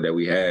of talent that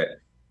we had,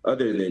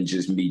 other than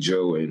just me,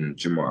 Joe, and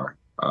Jamar.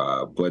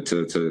 But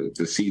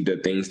to see the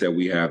things that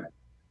we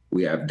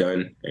have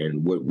done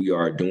and what we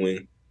are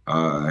doing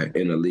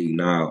in the league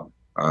now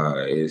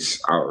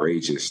is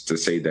outrageous. To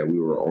say that we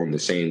were on the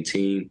same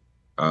team,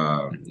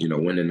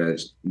 winning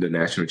the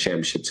national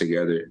championship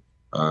together,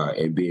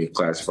 and being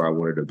classified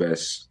one of the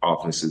best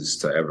offenses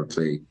to ever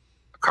play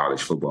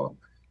college football.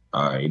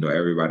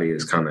 Everybody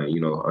is kind of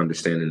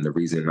understanding the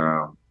reason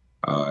now.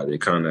 They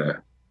kind of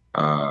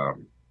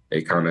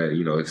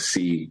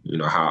see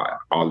how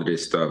all of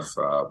this stuff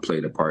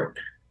played a part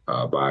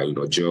by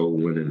Joe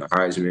winning the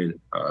Heisman,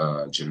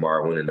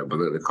 Jamar winning the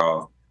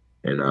Biletnikoff,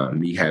 and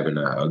me having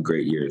a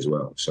great year as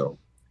well. So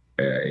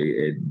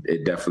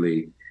it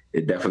definitely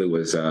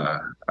was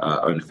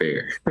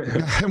unfair.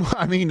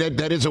 I mean,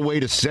 that is a way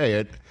to say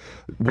it.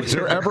 Was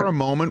there ever a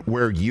moment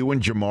where you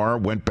and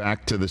Jamar went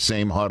back to the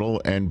same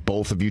huddle and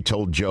both of you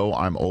told Joe,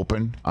 "I'm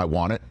open, I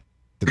want it"?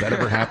 Did that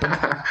ever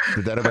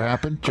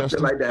happen?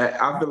 Justin? I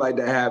feel like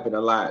that happened a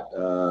lot,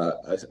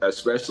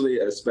 especially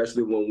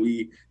when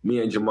me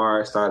and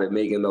Jamar started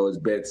making those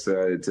bets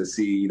to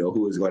see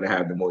who was going to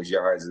have the most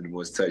yards and the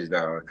most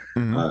touchdowns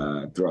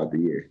throughout the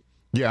year.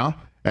 Yeah,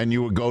 and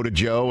you would go to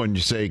Joe and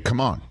you say,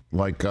 "Come on,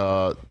 like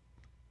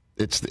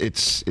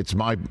it's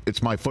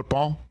my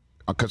football."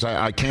 Because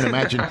I can't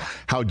imagine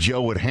how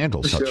Joe would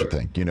handle such a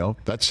thing.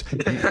 That's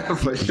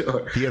for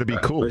sure. He had to be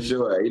cool. For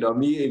sure.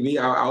 Me.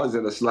 I was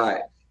in the slot.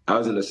 I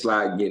was in the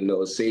slot getting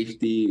those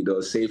safety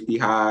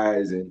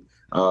highs and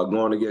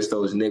going against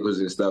those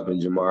nickels and stuff.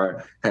 And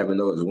Jamar having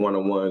those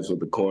one-on-ones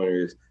with the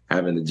corners,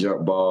 having the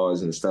jump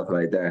balls and stuff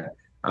like that.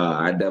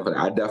 I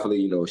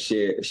definitely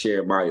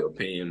share my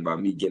opinion by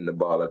me getting the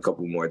ball a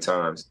couple more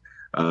times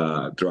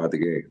throughout the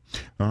game.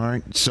 All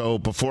right. So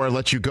before I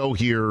let you go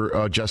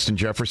here, Justin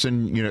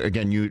Jefferson,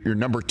 again, you're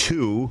number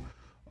 2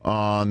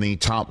 on the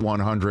top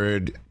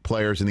 100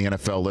 players in the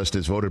NFL list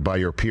as voted by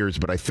your peers,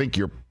 but I think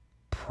you're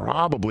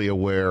probably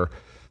aware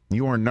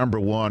you are number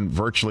 1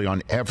 virtually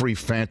on every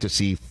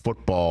fantasy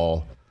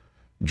football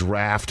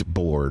draft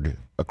board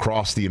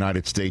across the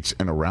United States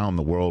and around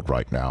the world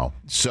right now.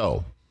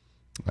 So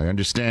I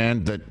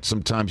understand that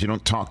sometimes you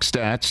don't talk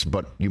stats,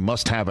 but you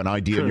must have an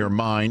idea in your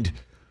mind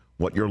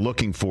what you're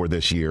looking for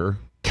this year.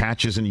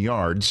 Catches and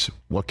yards.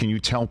 What can you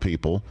tell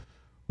people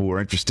who are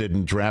interested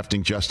in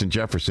drafting Justin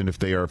Jefferson if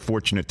they are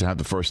fortunate to have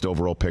the first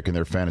overall pick in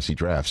their fantasy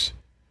drafts?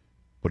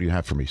 What do you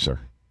have for me, sir,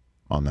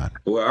 on that?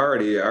 Well, I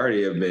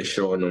already have been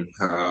showing them,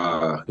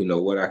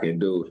 what I can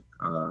do,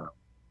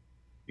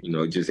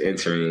 just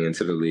entering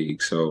into the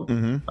league. So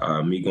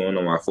me going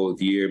on my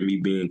 4th year, me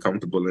being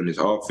comfortable in this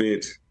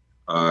offense,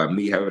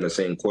 me having the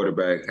same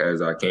quarterback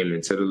as I came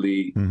into the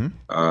league,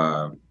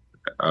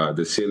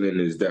 the ceiling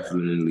is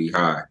definitely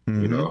high.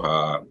 You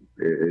know,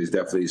 it's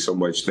definitely so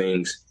much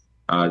things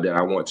that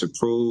I want to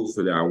prove,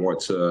 that I want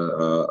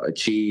to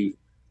achieve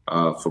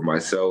for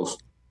myself,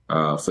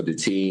 for the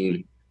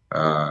team,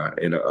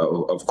 and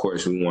of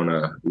course we want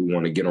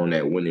to get on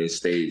that winning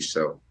stage.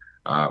 So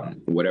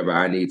whatever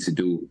I need to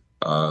do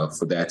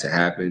for that to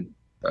happen,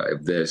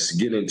 if that's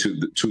getting to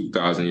the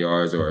 2,000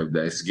 yards, or if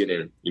that's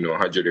getting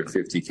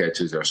 150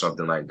 catches or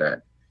something like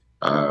that,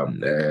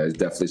 it's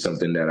definitely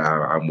something that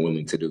I'm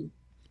willing to do.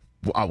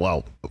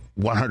 Well,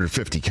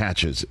 150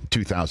 catches,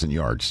 2,000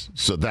 yards.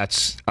 So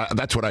that's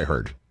what I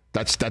heard.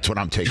 That's what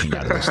I'm taking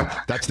out of this.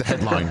 That's the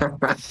headline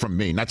from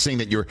me. Not saying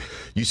that you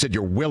said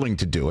you're willing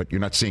to do it.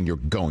 You're not saying you're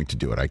going to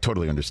do it. I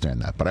totally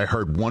understand that. But I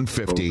heard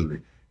 150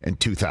 Hopefully. and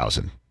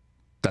 2,000.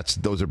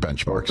 Those are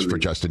benchmarks for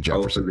Justin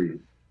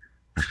Jefferson.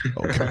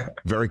 Okay,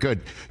 very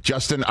good.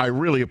 Justin, I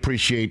really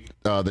appreciate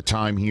the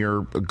time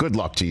here. Good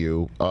luck to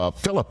you.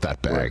 Fill up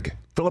that bag.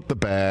 Fill up the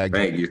bag.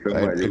 Thank you so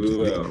much. We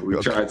will. We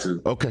try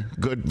to. Okay,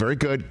 good. Very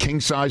good.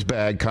 King-size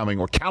bag coming,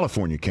 or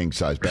California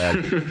king-size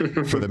bag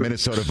for the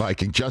Minnesota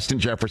Vikings. Justin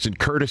Jefferson,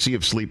 courtesy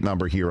of Sleep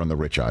Number here on The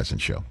Rich Eisen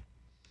Show.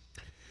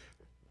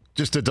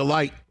 Just a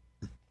delight.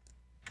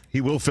 He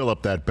will fill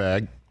up that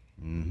bag.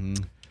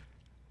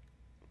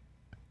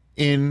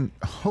 In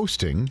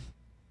hosting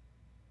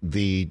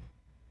the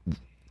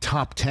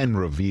top 10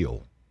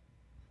 reveal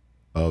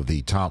of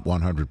the top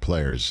 100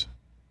 players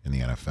in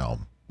the NFL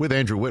with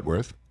Andrew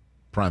Whitworth,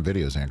 Prime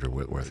Video's Andrew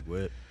Whitworth.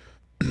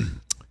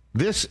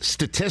 This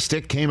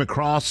statistic came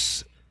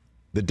across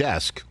the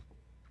desk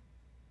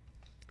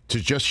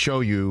to just show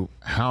you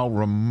how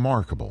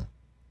remarkable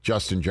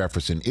Justin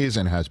Jefferson is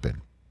and has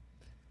been.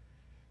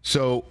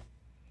 So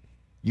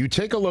you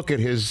take a look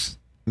at his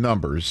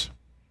numbers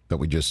that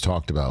we just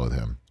talked about with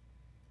him.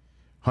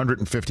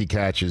 150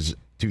 catches,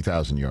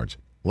 2,000 yards.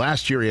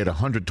 Last year, he had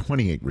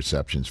 128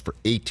 receptions for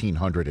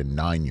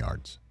 1,809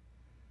 yards.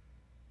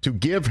 To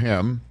give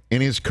him,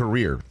 in his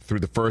career, through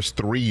the first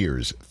 3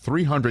 years,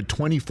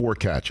 324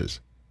 catches,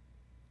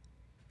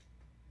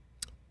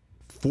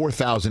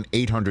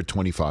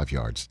 4,825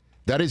 yards.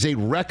 That is a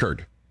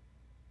record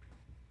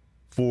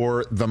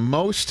for the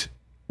most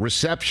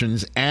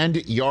receptions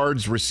and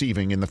yards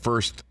receiving in the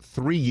first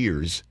 3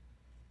 years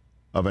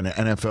of an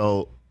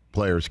NFL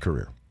player's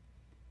career.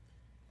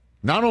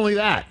 Not only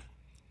that,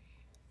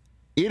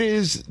 it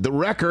is the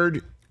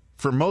record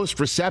for most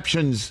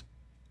receptions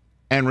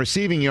and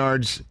receiving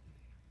yards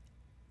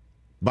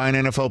by an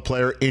NFL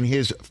player in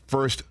his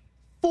first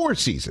 4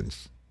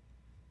 seasons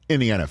in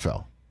the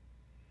NFL.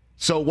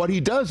 So what he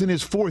does in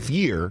his 4th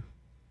year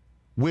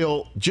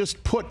will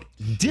just put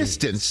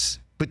distance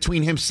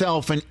between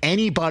himself and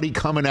anybody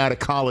coming out of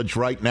college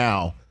right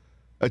now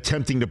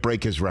attempting to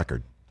break his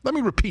record. Let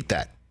me repeat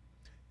that.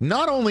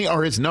 Not only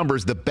are his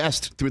numbers the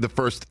best through the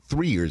first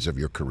 3 years of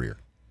your career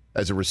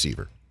as a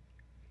receiver,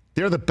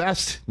 they're the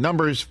best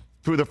numbers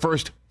through the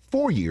first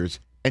 4 years,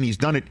 and he's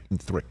done it in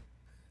 3.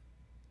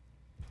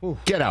 Ooh.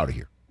 Get out of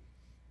here.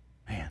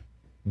 Man.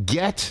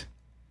 Get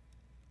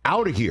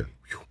out of here.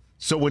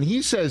 So when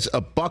he says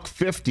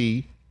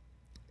 $150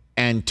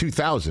 and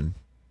 2,000,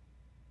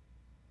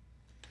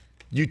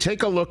 you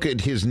take a look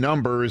at his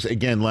numbers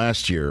again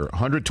last year,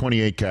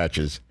 128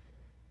 catches,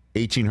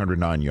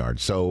 1,809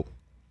 yards. So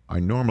I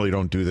normally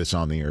don't do this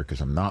on the air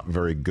because I'm not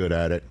very good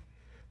at it.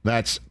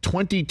 That's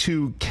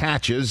 22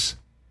 catches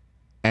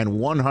and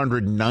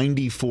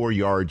 194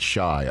 yards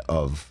shy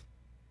of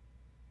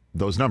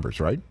those numbers,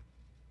 right?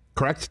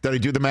 Correct? Did I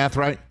do the math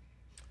right?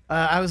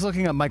 I was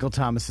looking at Michael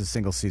Thomas's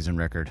single season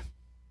record.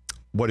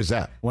 What is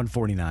that?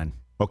 149.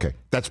 Okay.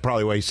 That's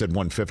probably why he said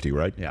 150,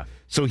 right? Yeah.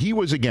 So he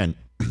was, again,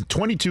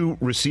 22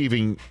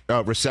 receiving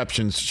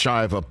receptions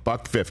shy of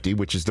 $150,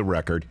 which is the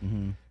record.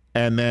 Mm-hmm.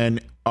 And then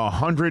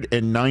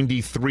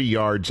 193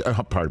 yards.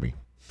 Pardon me.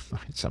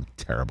 I'm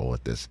terrible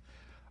at this.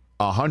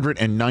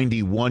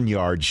 191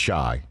 yards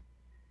shy.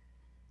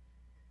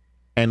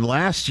 And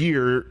last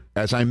year,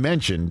 as I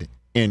mentioned,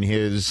 in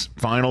his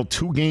final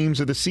 2 games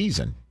of the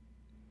season,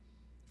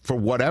 for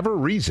whatever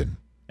reason,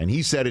 and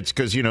he said it's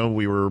because,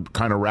 we were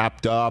kind of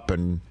wrapped up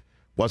and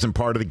wasn't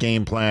part of the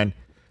game plan,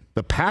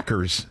 the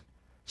Packers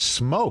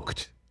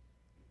smoked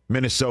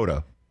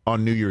Minnesota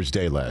on New Year's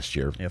Day last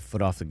year. Yeah,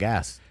 foot off the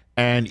gas.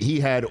 And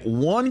he had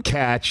 1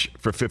 catch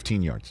for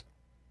 15 yards.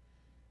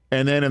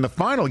 And then in the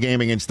final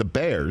game against the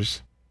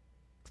Bears,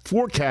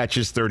 4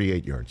 catches,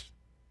 38 yards.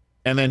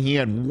 And then he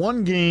had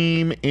 1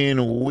 game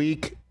in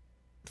week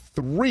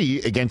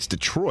 3 against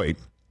Detroit,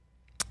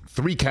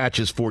 3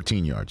 catches,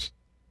 14 yards.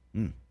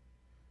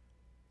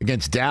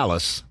 Against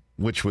Dallas,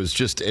 which was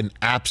just an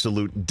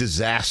absolute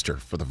disaster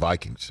for the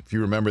Vikings. If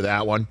you remember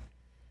that one,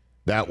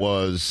 that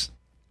was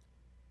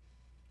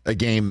a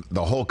game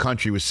the whole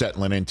country was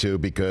settling into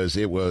because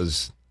it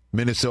was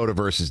Minnesota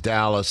versus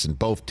Dallas and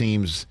both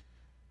teams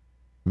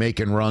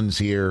making runs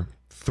here.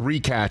 3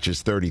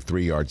 catches,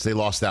 33 yards. They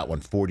lost that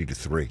one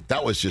 40-3.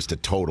 That was just a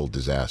total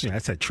disaster. Yeah,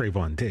 that's that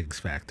Trayvon Diggs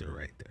factor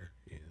right there.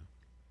 Yeah.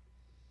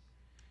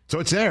 So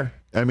it's there.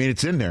 I mean,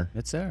 it's in there.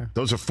 It's there.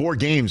 Those are 4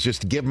 games.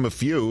 Just to give him a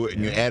few,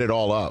 and you add it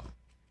all up.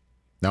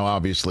 Now,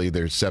 obviously,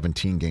 there's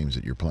 17 games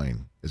that you're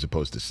playing as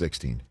opposed to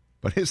 16.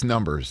 But his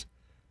numbers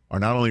are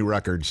not only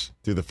records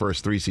through the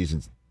first 3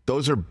 seasons.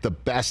 Those are the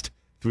best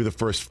through the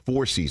first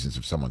 4 seasons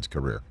of someone's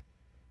career.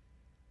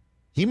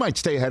 He might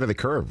stay ahead of the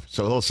curve.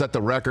 So he'll set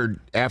the record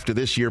after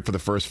this year for the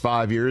first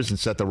 5 years and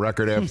set the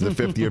record after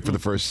the 5th year for the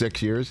first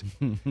 6 years.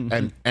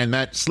 And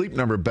that sleep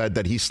number bed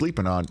that he's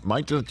sleeping on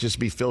might just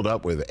be filled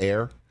up with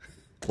air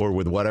or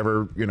with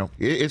whatever,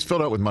 it's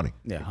filled up with money.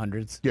 Yeah,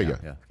 hundreds. Yeah.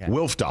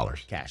 Wilf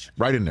dollars. Cash.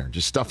 Right in there.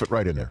 Just stuff it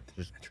right in there.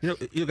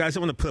 You guys, I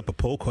want to put up a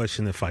poll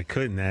question if I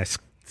could and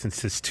ask,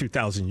 since this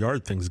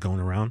 2,000-yard thing's going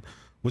around,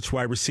 which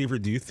wide receiver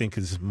do you think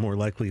is more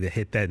likely to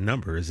hit that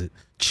number? Is it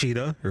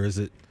Cheetah or is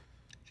it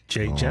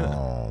Jay Jetta?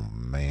 Oh,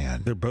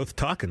 man. They're both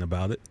talking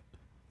about it.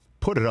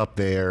 Put it up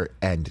there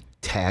and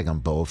tag them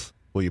both,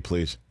 will you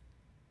please,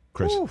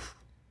 Chris? Oof.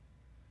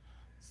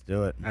 Let's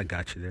do it. I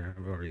got you there.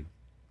 I've already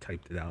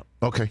typed it out.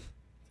 Okay.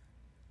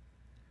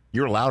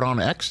 You're allowed on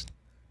X?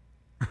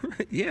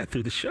 Yeah,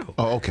 through the show.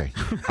 Oh, okay.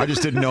 I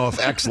just didn't know if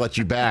X let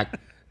you back.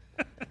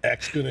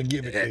 X gonna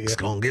give it to you. X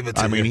gonna give it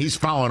to you. I mean, he's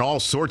following all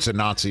sorts of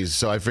Nazis,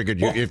 so I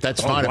figured if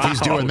that's fine. If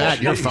he's doing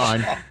that, you're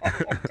fine.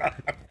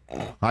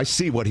 I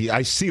see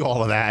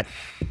all of that.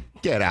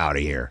 Get out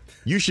of here.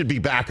 You should be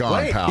back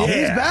on, pal. Yeah.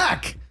 He's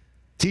back.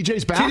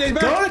 TJ's back? TJ's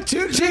back. Go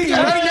to TJ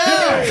right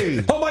now.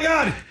 Hey! Oh, my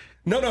God.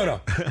 No.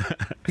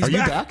 Are you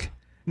back?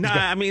 Nah,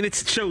 I mean, it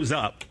shows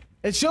up.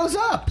 It shows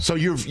up. So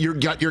you've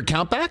got your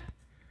account back?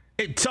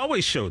 It's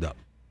always showed up.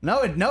 No,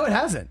 it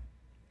hasn't.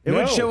 It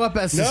would show up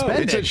as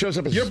suspended. It shows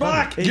up as You're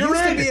suspended. back. It You're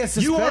used to in. be a You are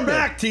suspended.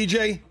 back,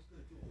 TJ.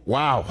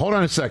 Wow. Hold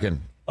on a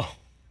second.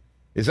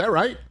 Is that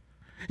right?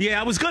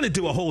 Yeah, I was going to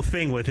do a whole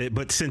thing with it,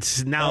 but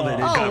since now that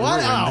it got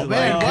what? ruined. Oh,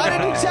 man. Why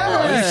didn't you tell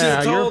us? You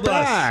should've you're told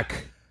us.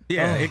 back.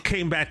 Yeah, it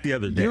came back the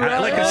other day. You're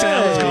Like I said,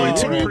 I was going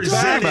What are to you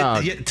present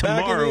talking it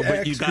tomorrow, Back in the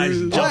but you X guys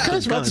group. jumped I the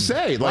was about gun. to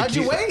say, Why'd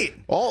you wait?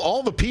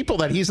 All the people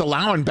that he's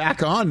allowing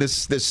back on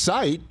this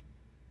site,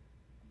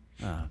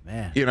 Oh,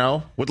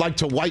 man. would like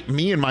to wipe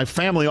me and my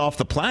family off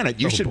the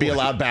planet. You should be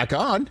allowed back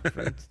on.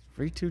 It's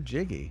free too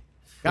jiggy.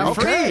 Got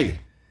Okay.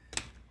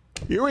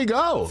 Here we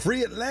go.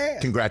 Free at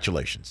last.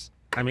 Congratulations.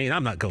 I mean,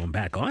 I'm not going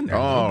back on there.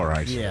 All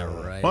right. Yeah,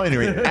 right. Well,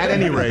 anyway, at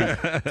any rate,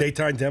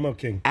 Daytime Demo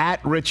King.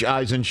 at Rich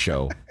Eisen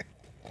Show,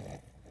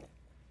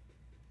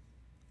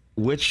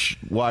 which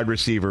wide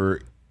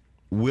receiver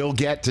will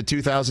get to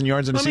 2,000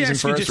 yards in a Let me season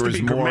ask you, first, just or to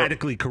is be more?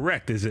 grammatically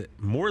correct, is it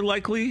more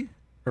likely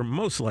or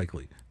most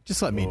likely?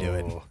 Just let me do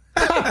it.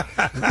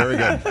 Very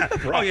good.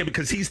 Oh, yeah,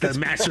 because he's the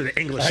master of the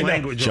English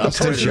language. on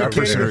Justin Twitter.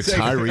 Jefferson or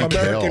Tyreek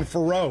American Hill.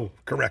 Furrow.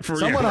 Correct.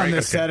 Someone on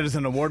this okay. set is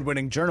an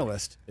award-winning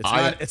journalist.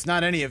 It's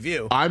not any of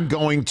you. I'm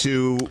going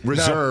to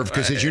reserve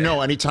because, as you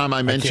know, anytime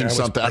I mention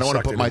something, I don't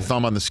want to put my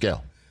thumb on the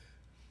scale.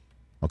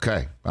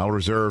 Okay, I'll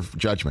reserve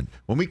judgment.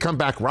 When we come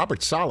back,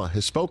 Robert Saleh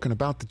has spoken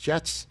about the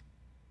Jets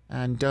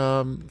and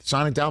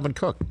signing Dalvin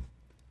Cook.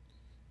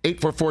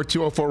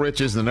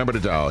 844-204-RICH is the number to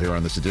dial here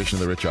on this edition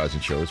of the Rich Eisen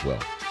Show as well.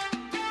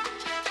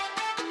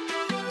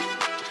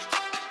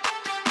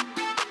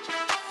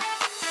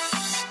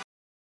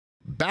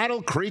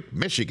 Battle Creek,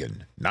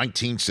 Michigan,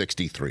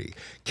 1963.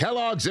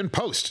 Kellogg's and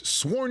Post,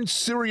 sworn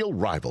cereal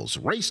rivals,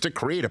 race to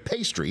create a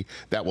pastry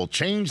that will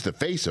change the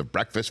face of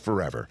breakfast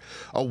forever.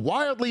 A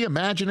wildly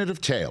imaginative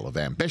tale of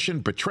ambition,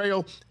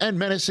 betrayal, and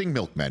menacing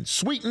milkmen,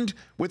 sweetened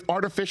with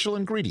artificial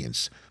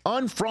ingredients.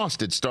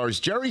 Unfrosted stars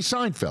Jerry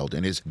Seinfeld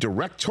in his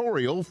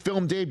directorial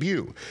film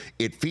debut.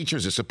 It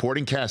features a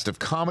supporting cast of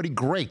comedy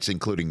greats,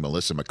 including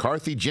Melissa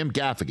McCarthy, Jim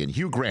Gaffigan,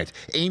 Hugh Grant,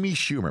 Amy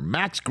Schumer,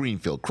 Max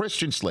Greenfield,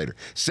 Christian Slater,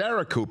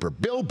 Sarah Cooper,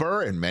 Bill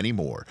Burr, and many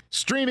more.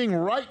 Streaming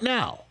right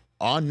now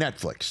on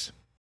Netflix.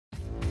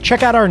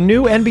 Check out our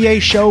new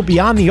NBA show,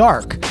 Beyond the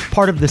Arc,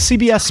 part of the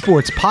CBS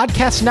Sports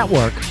Podcast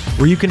Network,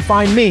 where you can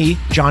find me,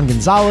 John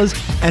Gonzalez,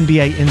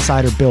 NBA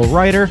insider Bill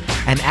Ryder,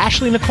 and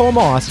Ashley Nicole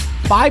Moss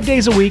 5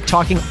 days a week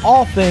talking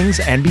all things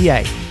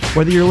NBA.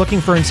 Whether you're looking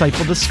for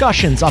insightful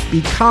discussions,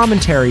 upbeat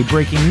commentary,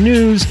 breaking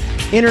news,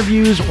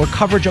 interviews, or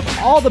coverage of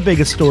all the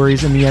biggest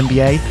stories in the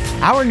NBA,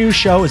 our new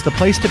show is the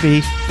place to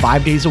be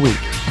 5 days a week.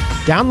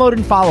 Download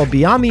and follow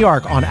Beyond the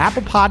Arc on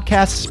Apple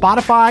Podcasts,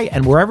 Spotify,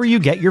 and wherever you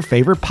get your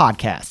favorite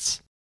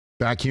podcasts.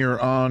 Back here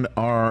on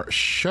our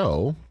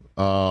show.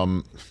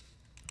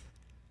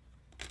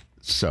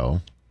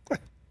 So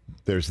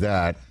there's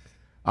that.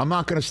 I'm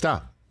not going to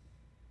stop.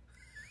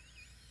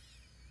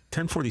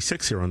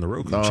 1046 here on the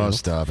Roku Oh, channel.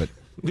 stop it.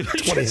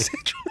 26.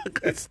 You're not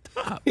going to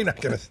stop. You're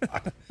not going to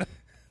stop.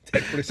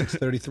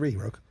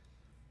 10:46:33, Roke.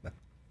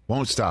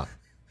 Won't stop.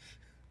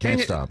 Can't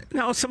stop.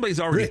 No, somebody's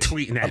already Rich,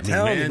 tweeting at I'm me,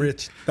 telling man. you,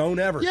 Rich, don't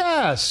ever.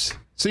 Yes.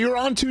 So you're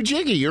on too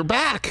jiggy. You're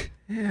back.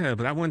 Yeah,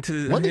 but I went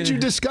to... When did you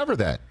discover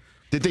that?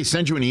 Did they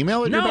send you an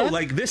email? No,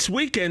 like this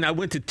weekend, I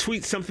went to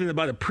tweet something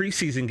about a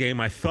preseason game.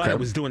 I thought I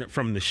was doing it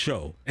from the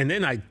show. And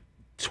then I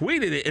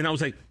tweeted it, and I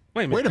was like,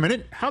 wait a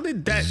minute. How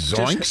did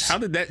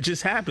that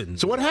just happen?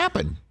 So what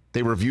happened?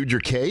 They reviewed your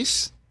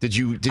case? Did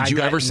you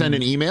ever send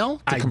an email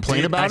to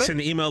complain about it? I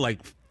sent an email like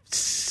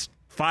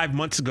 5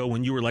 months ago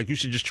when you were like, you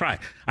should just try.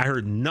 I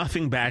heard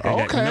nothing back.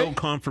 I got no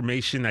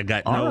confirmation. I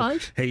got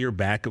hey, you're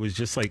back. It was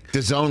just like.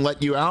 DAZN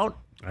let you out?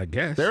 I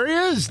guess. There he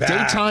is.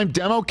 Daytime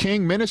demo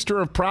king, minister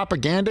of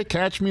propaganda.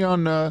 Catch me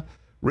on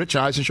Rich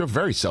Eisen Show.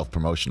 Very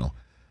self-promotional.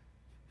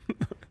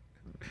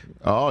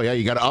 Oh yeah,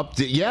 you got to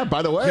update. Yeah,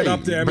 by the way,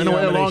 been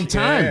away a long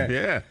time.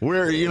 Yeah. We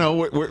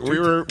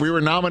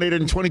were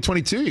nominated in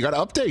 2022. You got to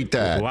update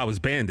that. Well, I was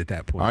banned at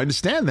that point. I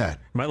understand that.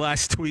 My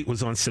last tweet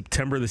was on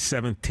September the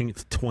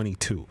 17th,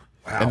 22.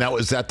 Wow. And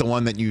was that the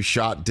one that you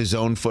shot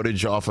DAZN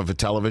footage off of a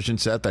television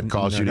set that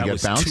caused you to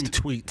get bounced? That was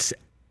 2 tweets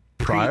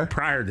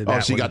prior to that. Oh,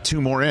 so you got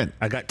 2 more in.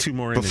 I got 2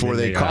 more in before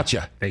they caught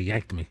you. They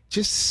yanked me.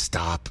 Just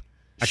stop.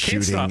 I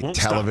can't shooting stop.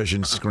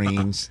 television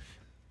screens.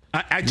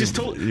 I just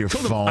told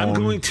them I'm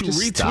going to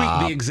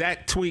retweet the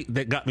exact tweet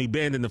that got me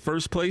banned in the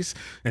first place,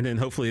 and then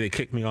hopefully they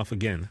kick me off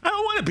again. I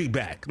don't want to be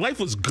back. Life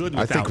was good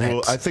without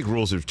X. I think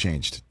rules have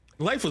changed.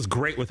 Life was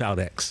great without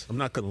X. I'm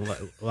not going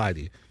to lie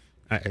to you.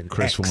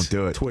 Chris won't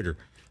do it. Twitter.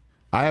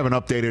 I haven't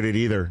updated it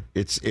either.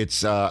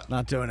 It's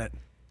not doing it.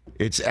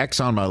 It's X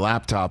on my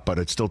laptop, but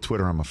it's still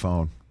Twitter on my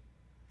phone.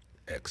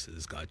 X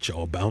has got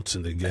y'all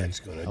bouncing again.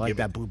 I like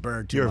that blue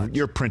bird too much.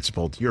 You're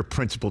principled. You're a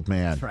principled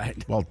man. That's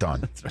right. Well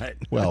done. That's right.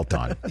 Well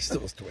done. He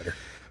still has Twitter.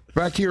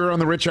 Back here on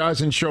the Rich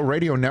Eisen Show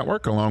Radio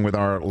Network, along with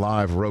our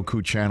live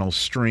Roku channel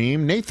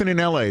stream. Nathan in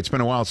L.A. It's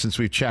been a while since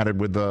we've chatted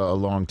with a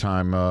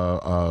longtime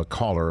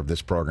caller of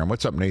this program.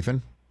 What's up,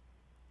 Nathan?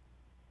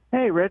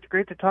 Hey, Rich.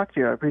 Great to talk to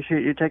you. I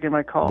appreciate you taking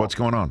my call. What's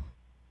going on?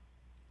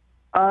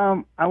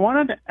 I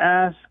wanted to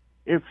ask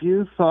if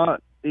you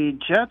thought the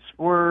Jets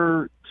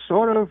were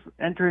sort of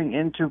entering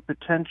into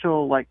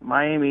potential like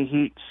Miami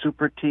Heat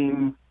super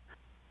team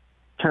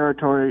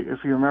territory,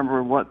 if you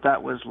remember what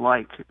that was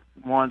like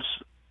once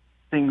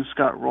things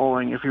got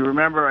rolling. If you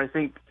remember, I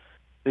think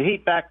the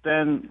Heat back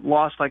then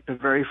lost like the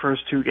very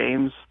first 2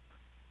 games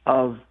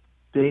of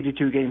the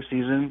 82-game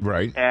season.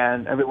 Right.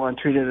 And everyone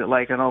treated it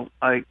like a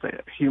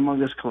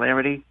humongous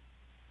calamity.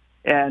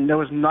 And there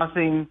was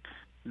nothing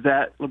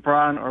that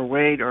LeBron or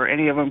Wade or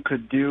any of them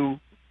could do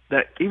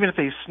that even if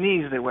they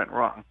sneezed, they went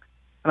wrong.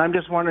 And I'm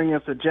just wondering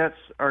if the Jets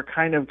are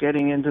kind of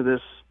getting into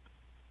this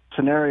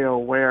scenario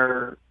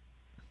where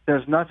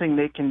there's nothing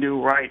they can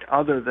do right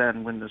other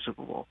than win the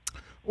Super Bowl.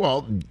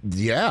 Well,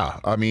 yeah.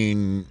 I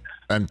mean,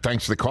 and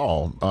thanks for the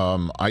call.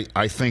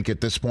 I think at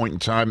this point in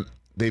time,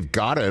 they've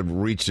got to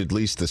reach at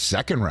least the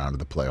second round of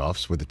the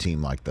playoffs with a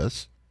team like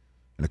this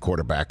and a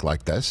quarterback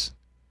like this.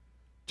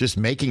 Just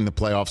making the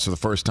playoffs for the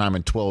first time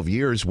in 12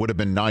 years would have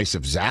been nice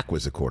if Zach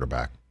was the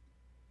quarterback.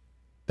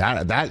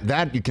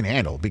 That you can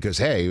handle because,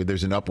 hey,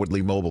 there's an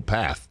upwardly mobile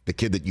path. The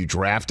kid that you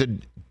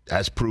drafted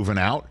has proven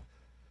out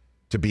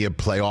to be a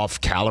playoff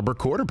caliber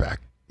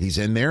quarterback. He's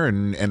in there,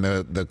 and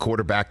the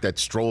quarterback that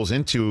strolls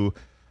into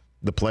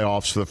the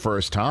playoffs for the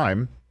first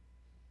time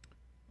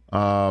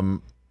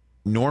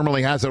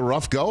normally has a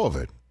rough go of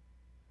it.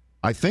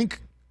 I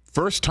think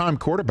first-time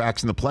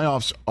quarterbacks in the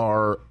playoffs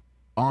are,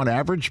 on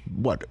average,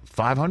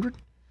 500?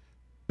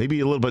 Maybe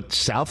a little bit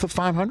south of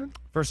 500?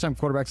 First-time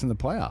quarterbacks in the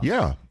playoffs.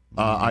 Yeah.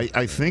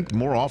 I think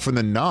more often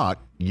than not,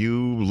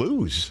 you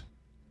lose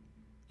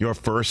your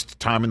first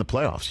time in the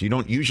playoffs. You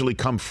don't usually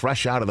come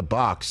fresh out of the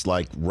box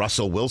like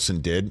Russell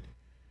Wilson did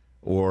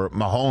or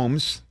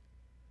Mahomes.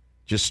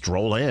 Just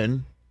stroll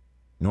in.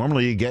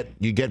 Normally you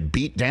get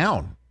beat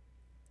down,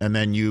 and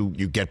then you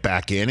get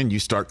back in and you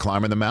start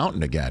climbing the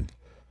mountain again.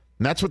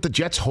 And that's what the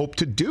Jets hoped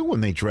to do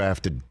when they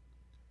drafted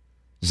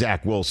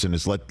Zach Wilson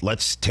is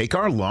let's take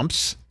our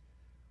lumps.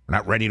 We're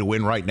not ready to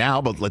win right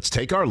now, but let's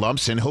take our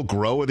lumps and he'll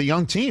grow with a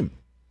young team.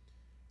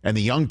 And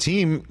the young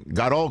team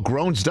got all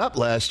grown up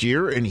last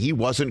year, and he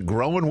wasn't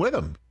growing with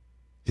them.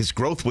 His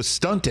growth was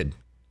stunted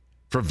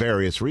for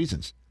various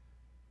reasons.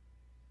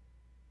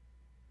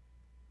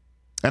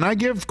 And I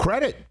give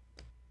credit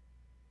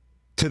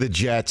to the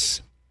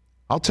Jets.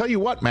 I'll tell you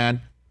what,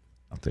 man.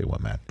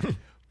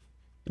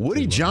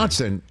 Woody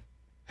Johnson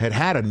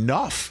had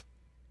enough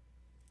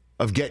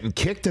of getting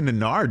kicked in the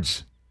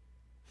nards.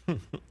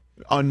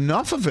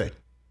 Enough of it.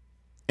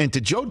 And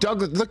to Joe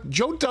Douglas, look,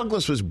 Joe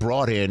Douglas was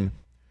brought in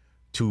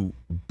to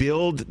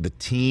build the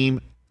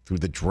team through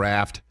the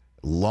draft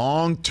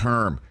long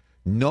term.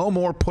 No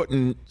more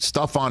putting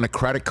stuff on a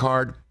credit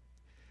card.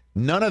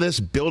 None of this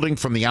building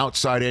from the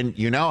outside in.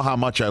 You know how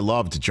much I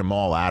loved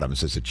Jamal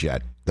Adams as a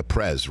Jet, the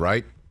Prez,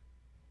 right?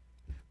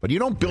 But you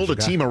don't build a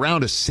team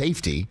around a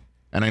safety,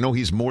 and I know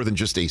he's more than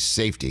just a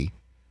safety.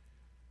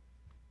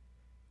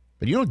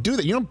 But you don't do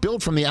that. You don't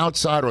build from the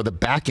outside or the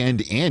back end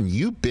in.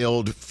 You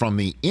build from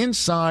the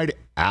inside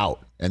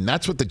out. And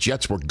that's what the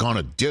Jets were going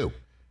to do.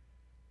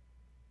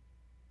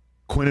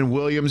 Quinnen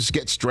Williams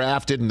gets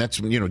drafted, and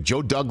that's when,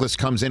 Joe Douglas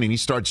comes in and he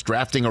starts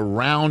drafting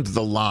around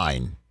the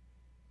line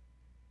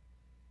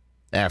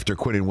after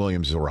Quinnen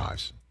Williams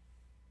arrives.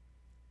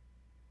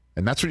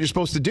 And that's what you're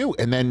supposed to do.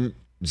 And then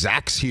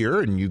Zach's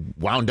here, and you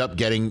wound up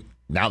getting,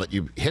 now that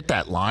you hit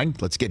that line,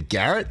 let's get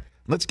Garrett,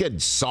 let's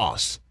get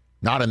Sauce.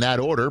 Not in that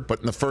order, but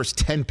in the first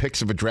 10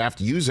 picks of a draft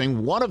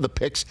using one of the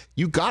picks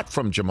you got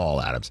from Jamal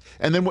Adams.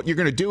 And then what you're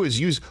going to do is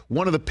use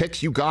one of the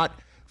picks you got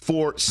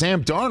for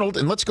Sam Darnold,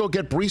 and let's go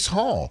get Breece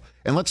Hall.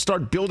 And let's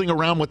start building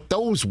around with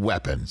those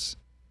weapons.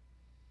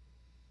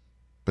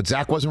 But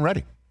Zach wasn't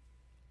ready.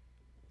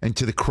 And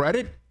to the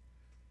credit,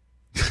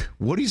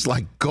 Woody's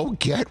like, go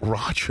get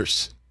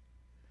Rodgers.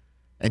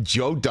 And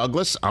Joe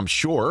Douglas, I'm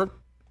sure,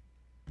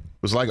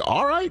 was like,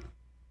 all right.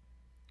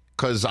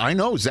 Because I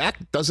know Zach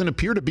doesn't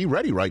appear to be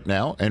ready right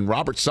now. And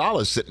Robert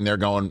Saleh's sitting there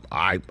going,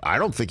 I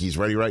don't think he's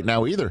ready right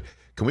now either.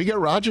 Can we get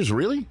Rodgers,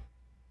 really?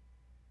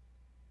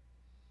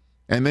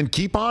 And then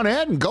keep on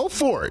ahead and go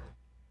for it.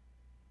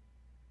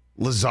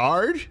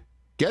 Lazard,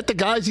 get the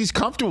guys he's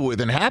comfortable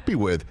with and happy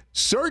with.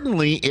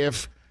 Certainly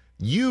if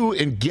you,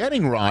 in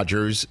getting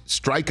Rodgers,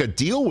 strike a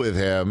deal with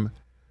him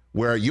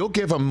where you'll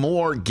give him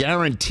more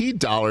guaranteed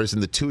dollars in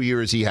the 2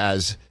 years he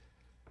has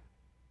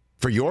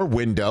for your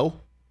window,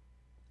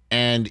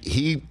 and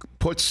he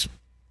puts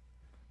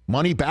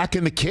money back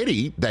in the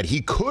kitty that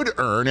he could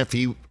earn if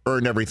he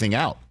earned everything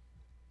out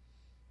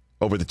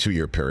over the 2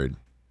 year period.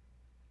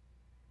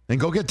 Then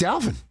go get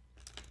Dalvin.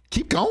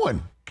 Keep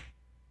going.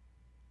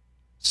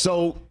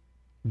 So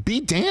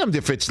be damned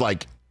if it's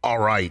like, all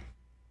right,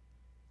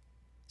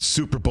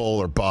 Super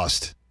Bowl or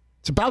bust.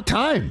 It's about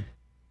time.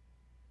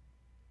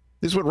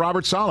 This is what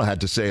Robert Saleh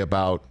had to say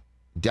about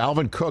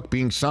Dalvin Cook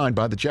being signed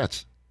by the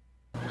Jets.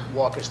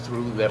 Walk us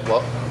through that.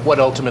 What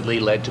ultimately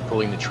led to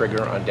pulling the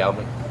trigger on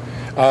Dalvin?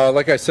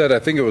 Like I said, I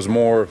think it was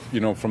more,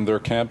 from their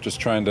camp, just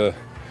trying to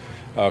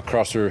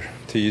cross their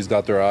T's,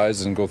 dot their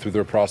I's, and go through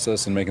their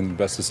process and making the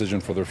best decision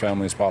for their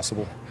family as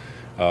possible.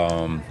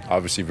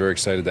 Obviously, very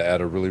excited to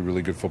add a really,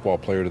 really good football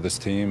player to this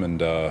team,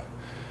 and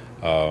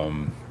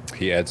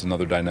he adds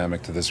another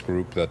dynamic to this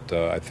group that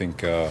I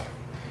think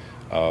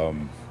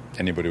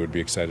anybody would be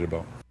excited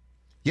about.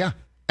 Yeah.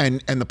 And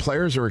the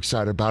players are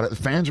excited about it. The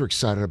fans are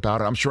excited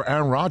about it. I'm sure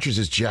Aaron Rodgers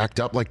is jacked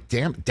up. Like,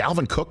 damn,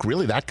 Dalvin Cook,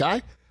 really, that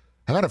guy?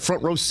 I've had a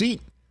front row seat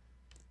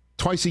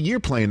twice a year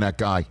playing that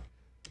guy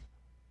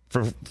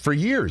for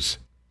years.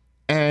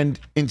 And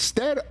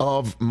instead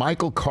of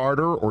Michael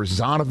Carter or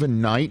Zonovan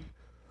Knight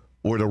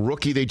or the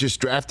rookie they just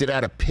drafted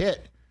out of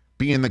Pitt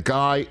being the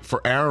guy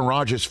for Aaron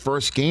Rodgers'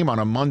 first game on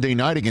a Monday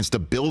night against the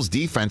Bills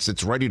defense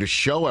that's ready to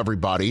show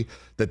everybody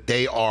that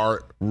they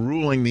are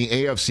ruling the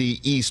AFC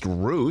East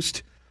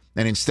roost,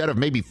 and instead of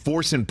maybe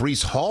forcing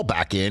Breece Hall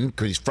back in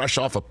because he's fresh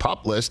off a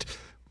PUP list,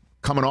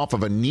 coming off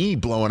of a knee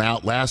blowing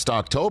out last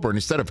October, and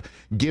instead of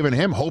giving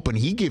him, hoping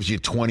he gives you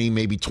 20,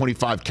 maybe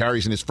 25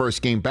 carries in his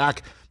first game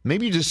back,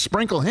 maybe you just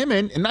sprinkle him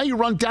in, and now you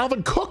run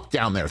Dalvin Cook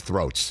down their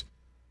throats.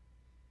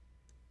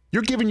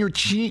 You're giving your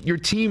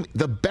team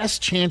the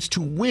best chance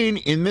to win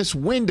in this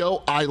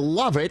window. I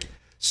love it.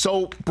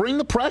 So bring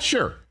the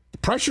pressure. The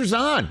pressure's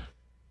on.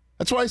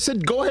 That's why I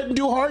said go ahead and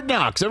do Hard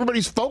Knocks.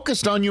 Everybody's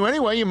focused on you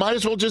anyway. You might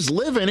as well just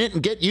live in it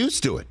and get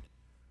used to it.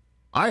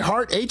 I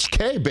heart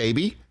HK,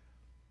 baby.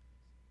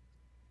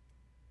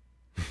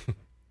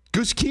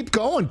 Just keep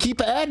going.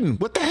 Keep adding.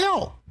 What the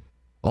hell?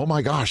 Oh,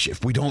 my gosh,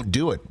 if we don't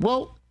do it.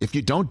 Well, if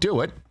you don't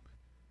do it,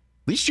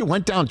 at least you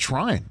went down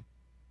trying.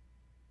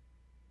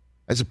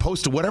 As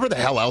opposed to whatever the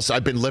hell else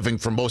I've been living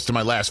for most of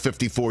my last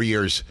 54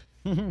 years.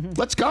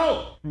 Let's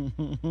go.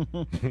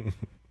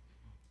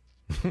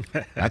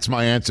 That's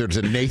my answer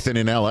to Nathan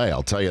in L.A.,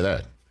 I'll tell you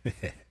that.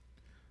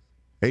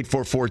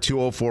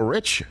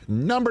 844-204-RICH,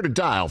 number to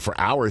dial for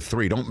Hour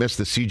 3. Don't miss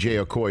the C.J.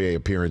 Okoye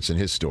appearance in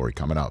his story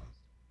coming up.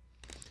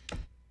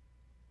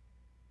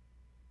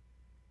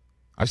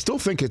 I still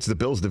think it's the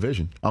Bills'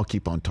 division. I'll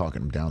keep on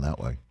talking them down that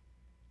way.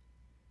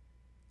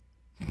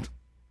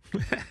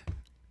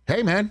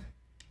 Hey, man.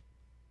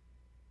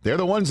 They're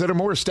the ones that are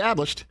more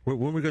established. When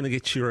are we going to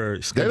get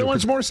your schedule? They're the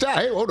ones more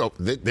established. Hey, hold up.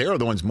 They are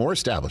the ones more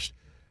established.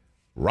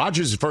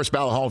 Rodgers is first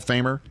ballot Hall of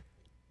Famer.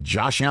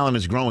 Josh Allen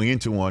is growing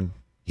into one.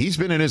 He's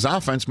been in his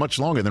offense much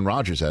longer than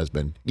Rodgers has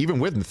been, even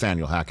with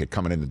Nathaniel Hackett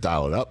coming in to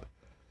dial it up.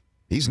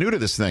 He's new to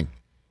this thing.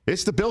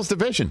 It's the Bills'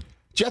 division.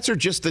 Jets are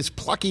just this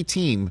plucky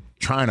team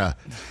trying to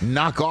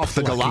knock off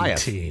the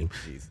Goliath. Team.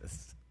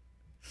 Jesus.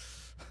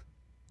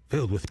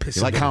 Filled with piss.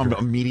 You like how I'm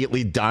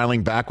immediately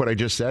dialing back what I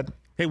just said?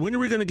 Hey, when are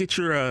we going to get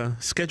your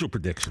schedule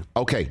prediction?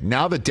 Okay,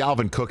 now that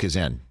Dalvin Cook is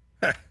in.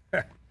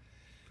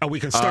 Oh, we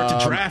can start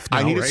to draft now,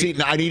 I need right? to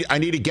see. I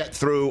need to get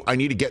through. I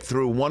need to get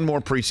through one more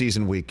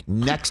preseason week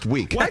next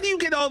week. Why do you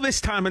get all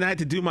this time and I had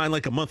to do mine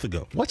like a month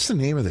ago? What's the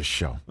name of this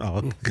show?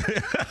 Oh,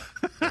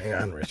 hang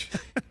on, Rich.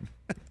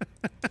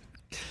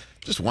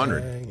 Just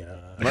wondering.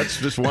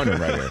 Let's just wondering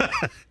right here.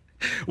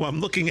 Well, I'm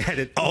looking at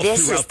it all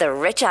This throughout. is the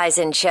Rich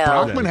Eisen Show.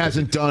 Brockman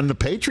hasn't done the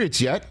Patriots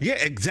yet. Yeah,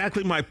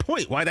 exactly my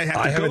point. Why'd I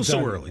have to go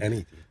so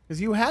early?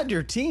 Because you had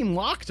your team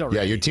locked already.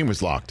 Yeah, your team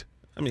was locked.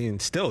 I mean,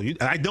 still,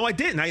 I know I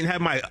didn't. I didn't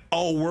have my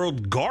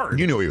all-world guard.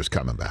 You knew he was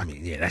coming back. I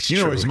mean, yeah, that's you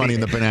true. You know his money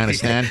in the banana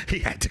stand. He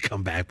had to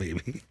come back,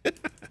 baby.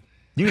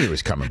 You knew he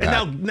was coming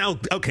back. And now,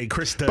 okay,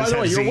 Chris does. By the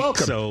way, you're Zeke,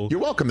 welcome. So.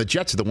 You're welcome. The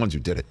Jets are the ones who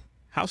did it.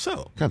 How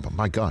so? God,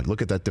 my God,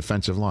 look at that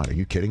defensive line. Are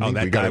you kidding me? Oh,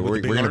 that guy with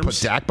the big we're going to put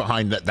arms? Dak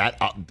behind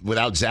that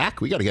without Zach.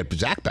 We got to get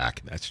Zach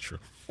back. That's true.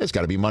 There's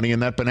got to be money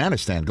in that banana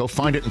stand. Go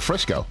find it in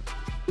Frisco.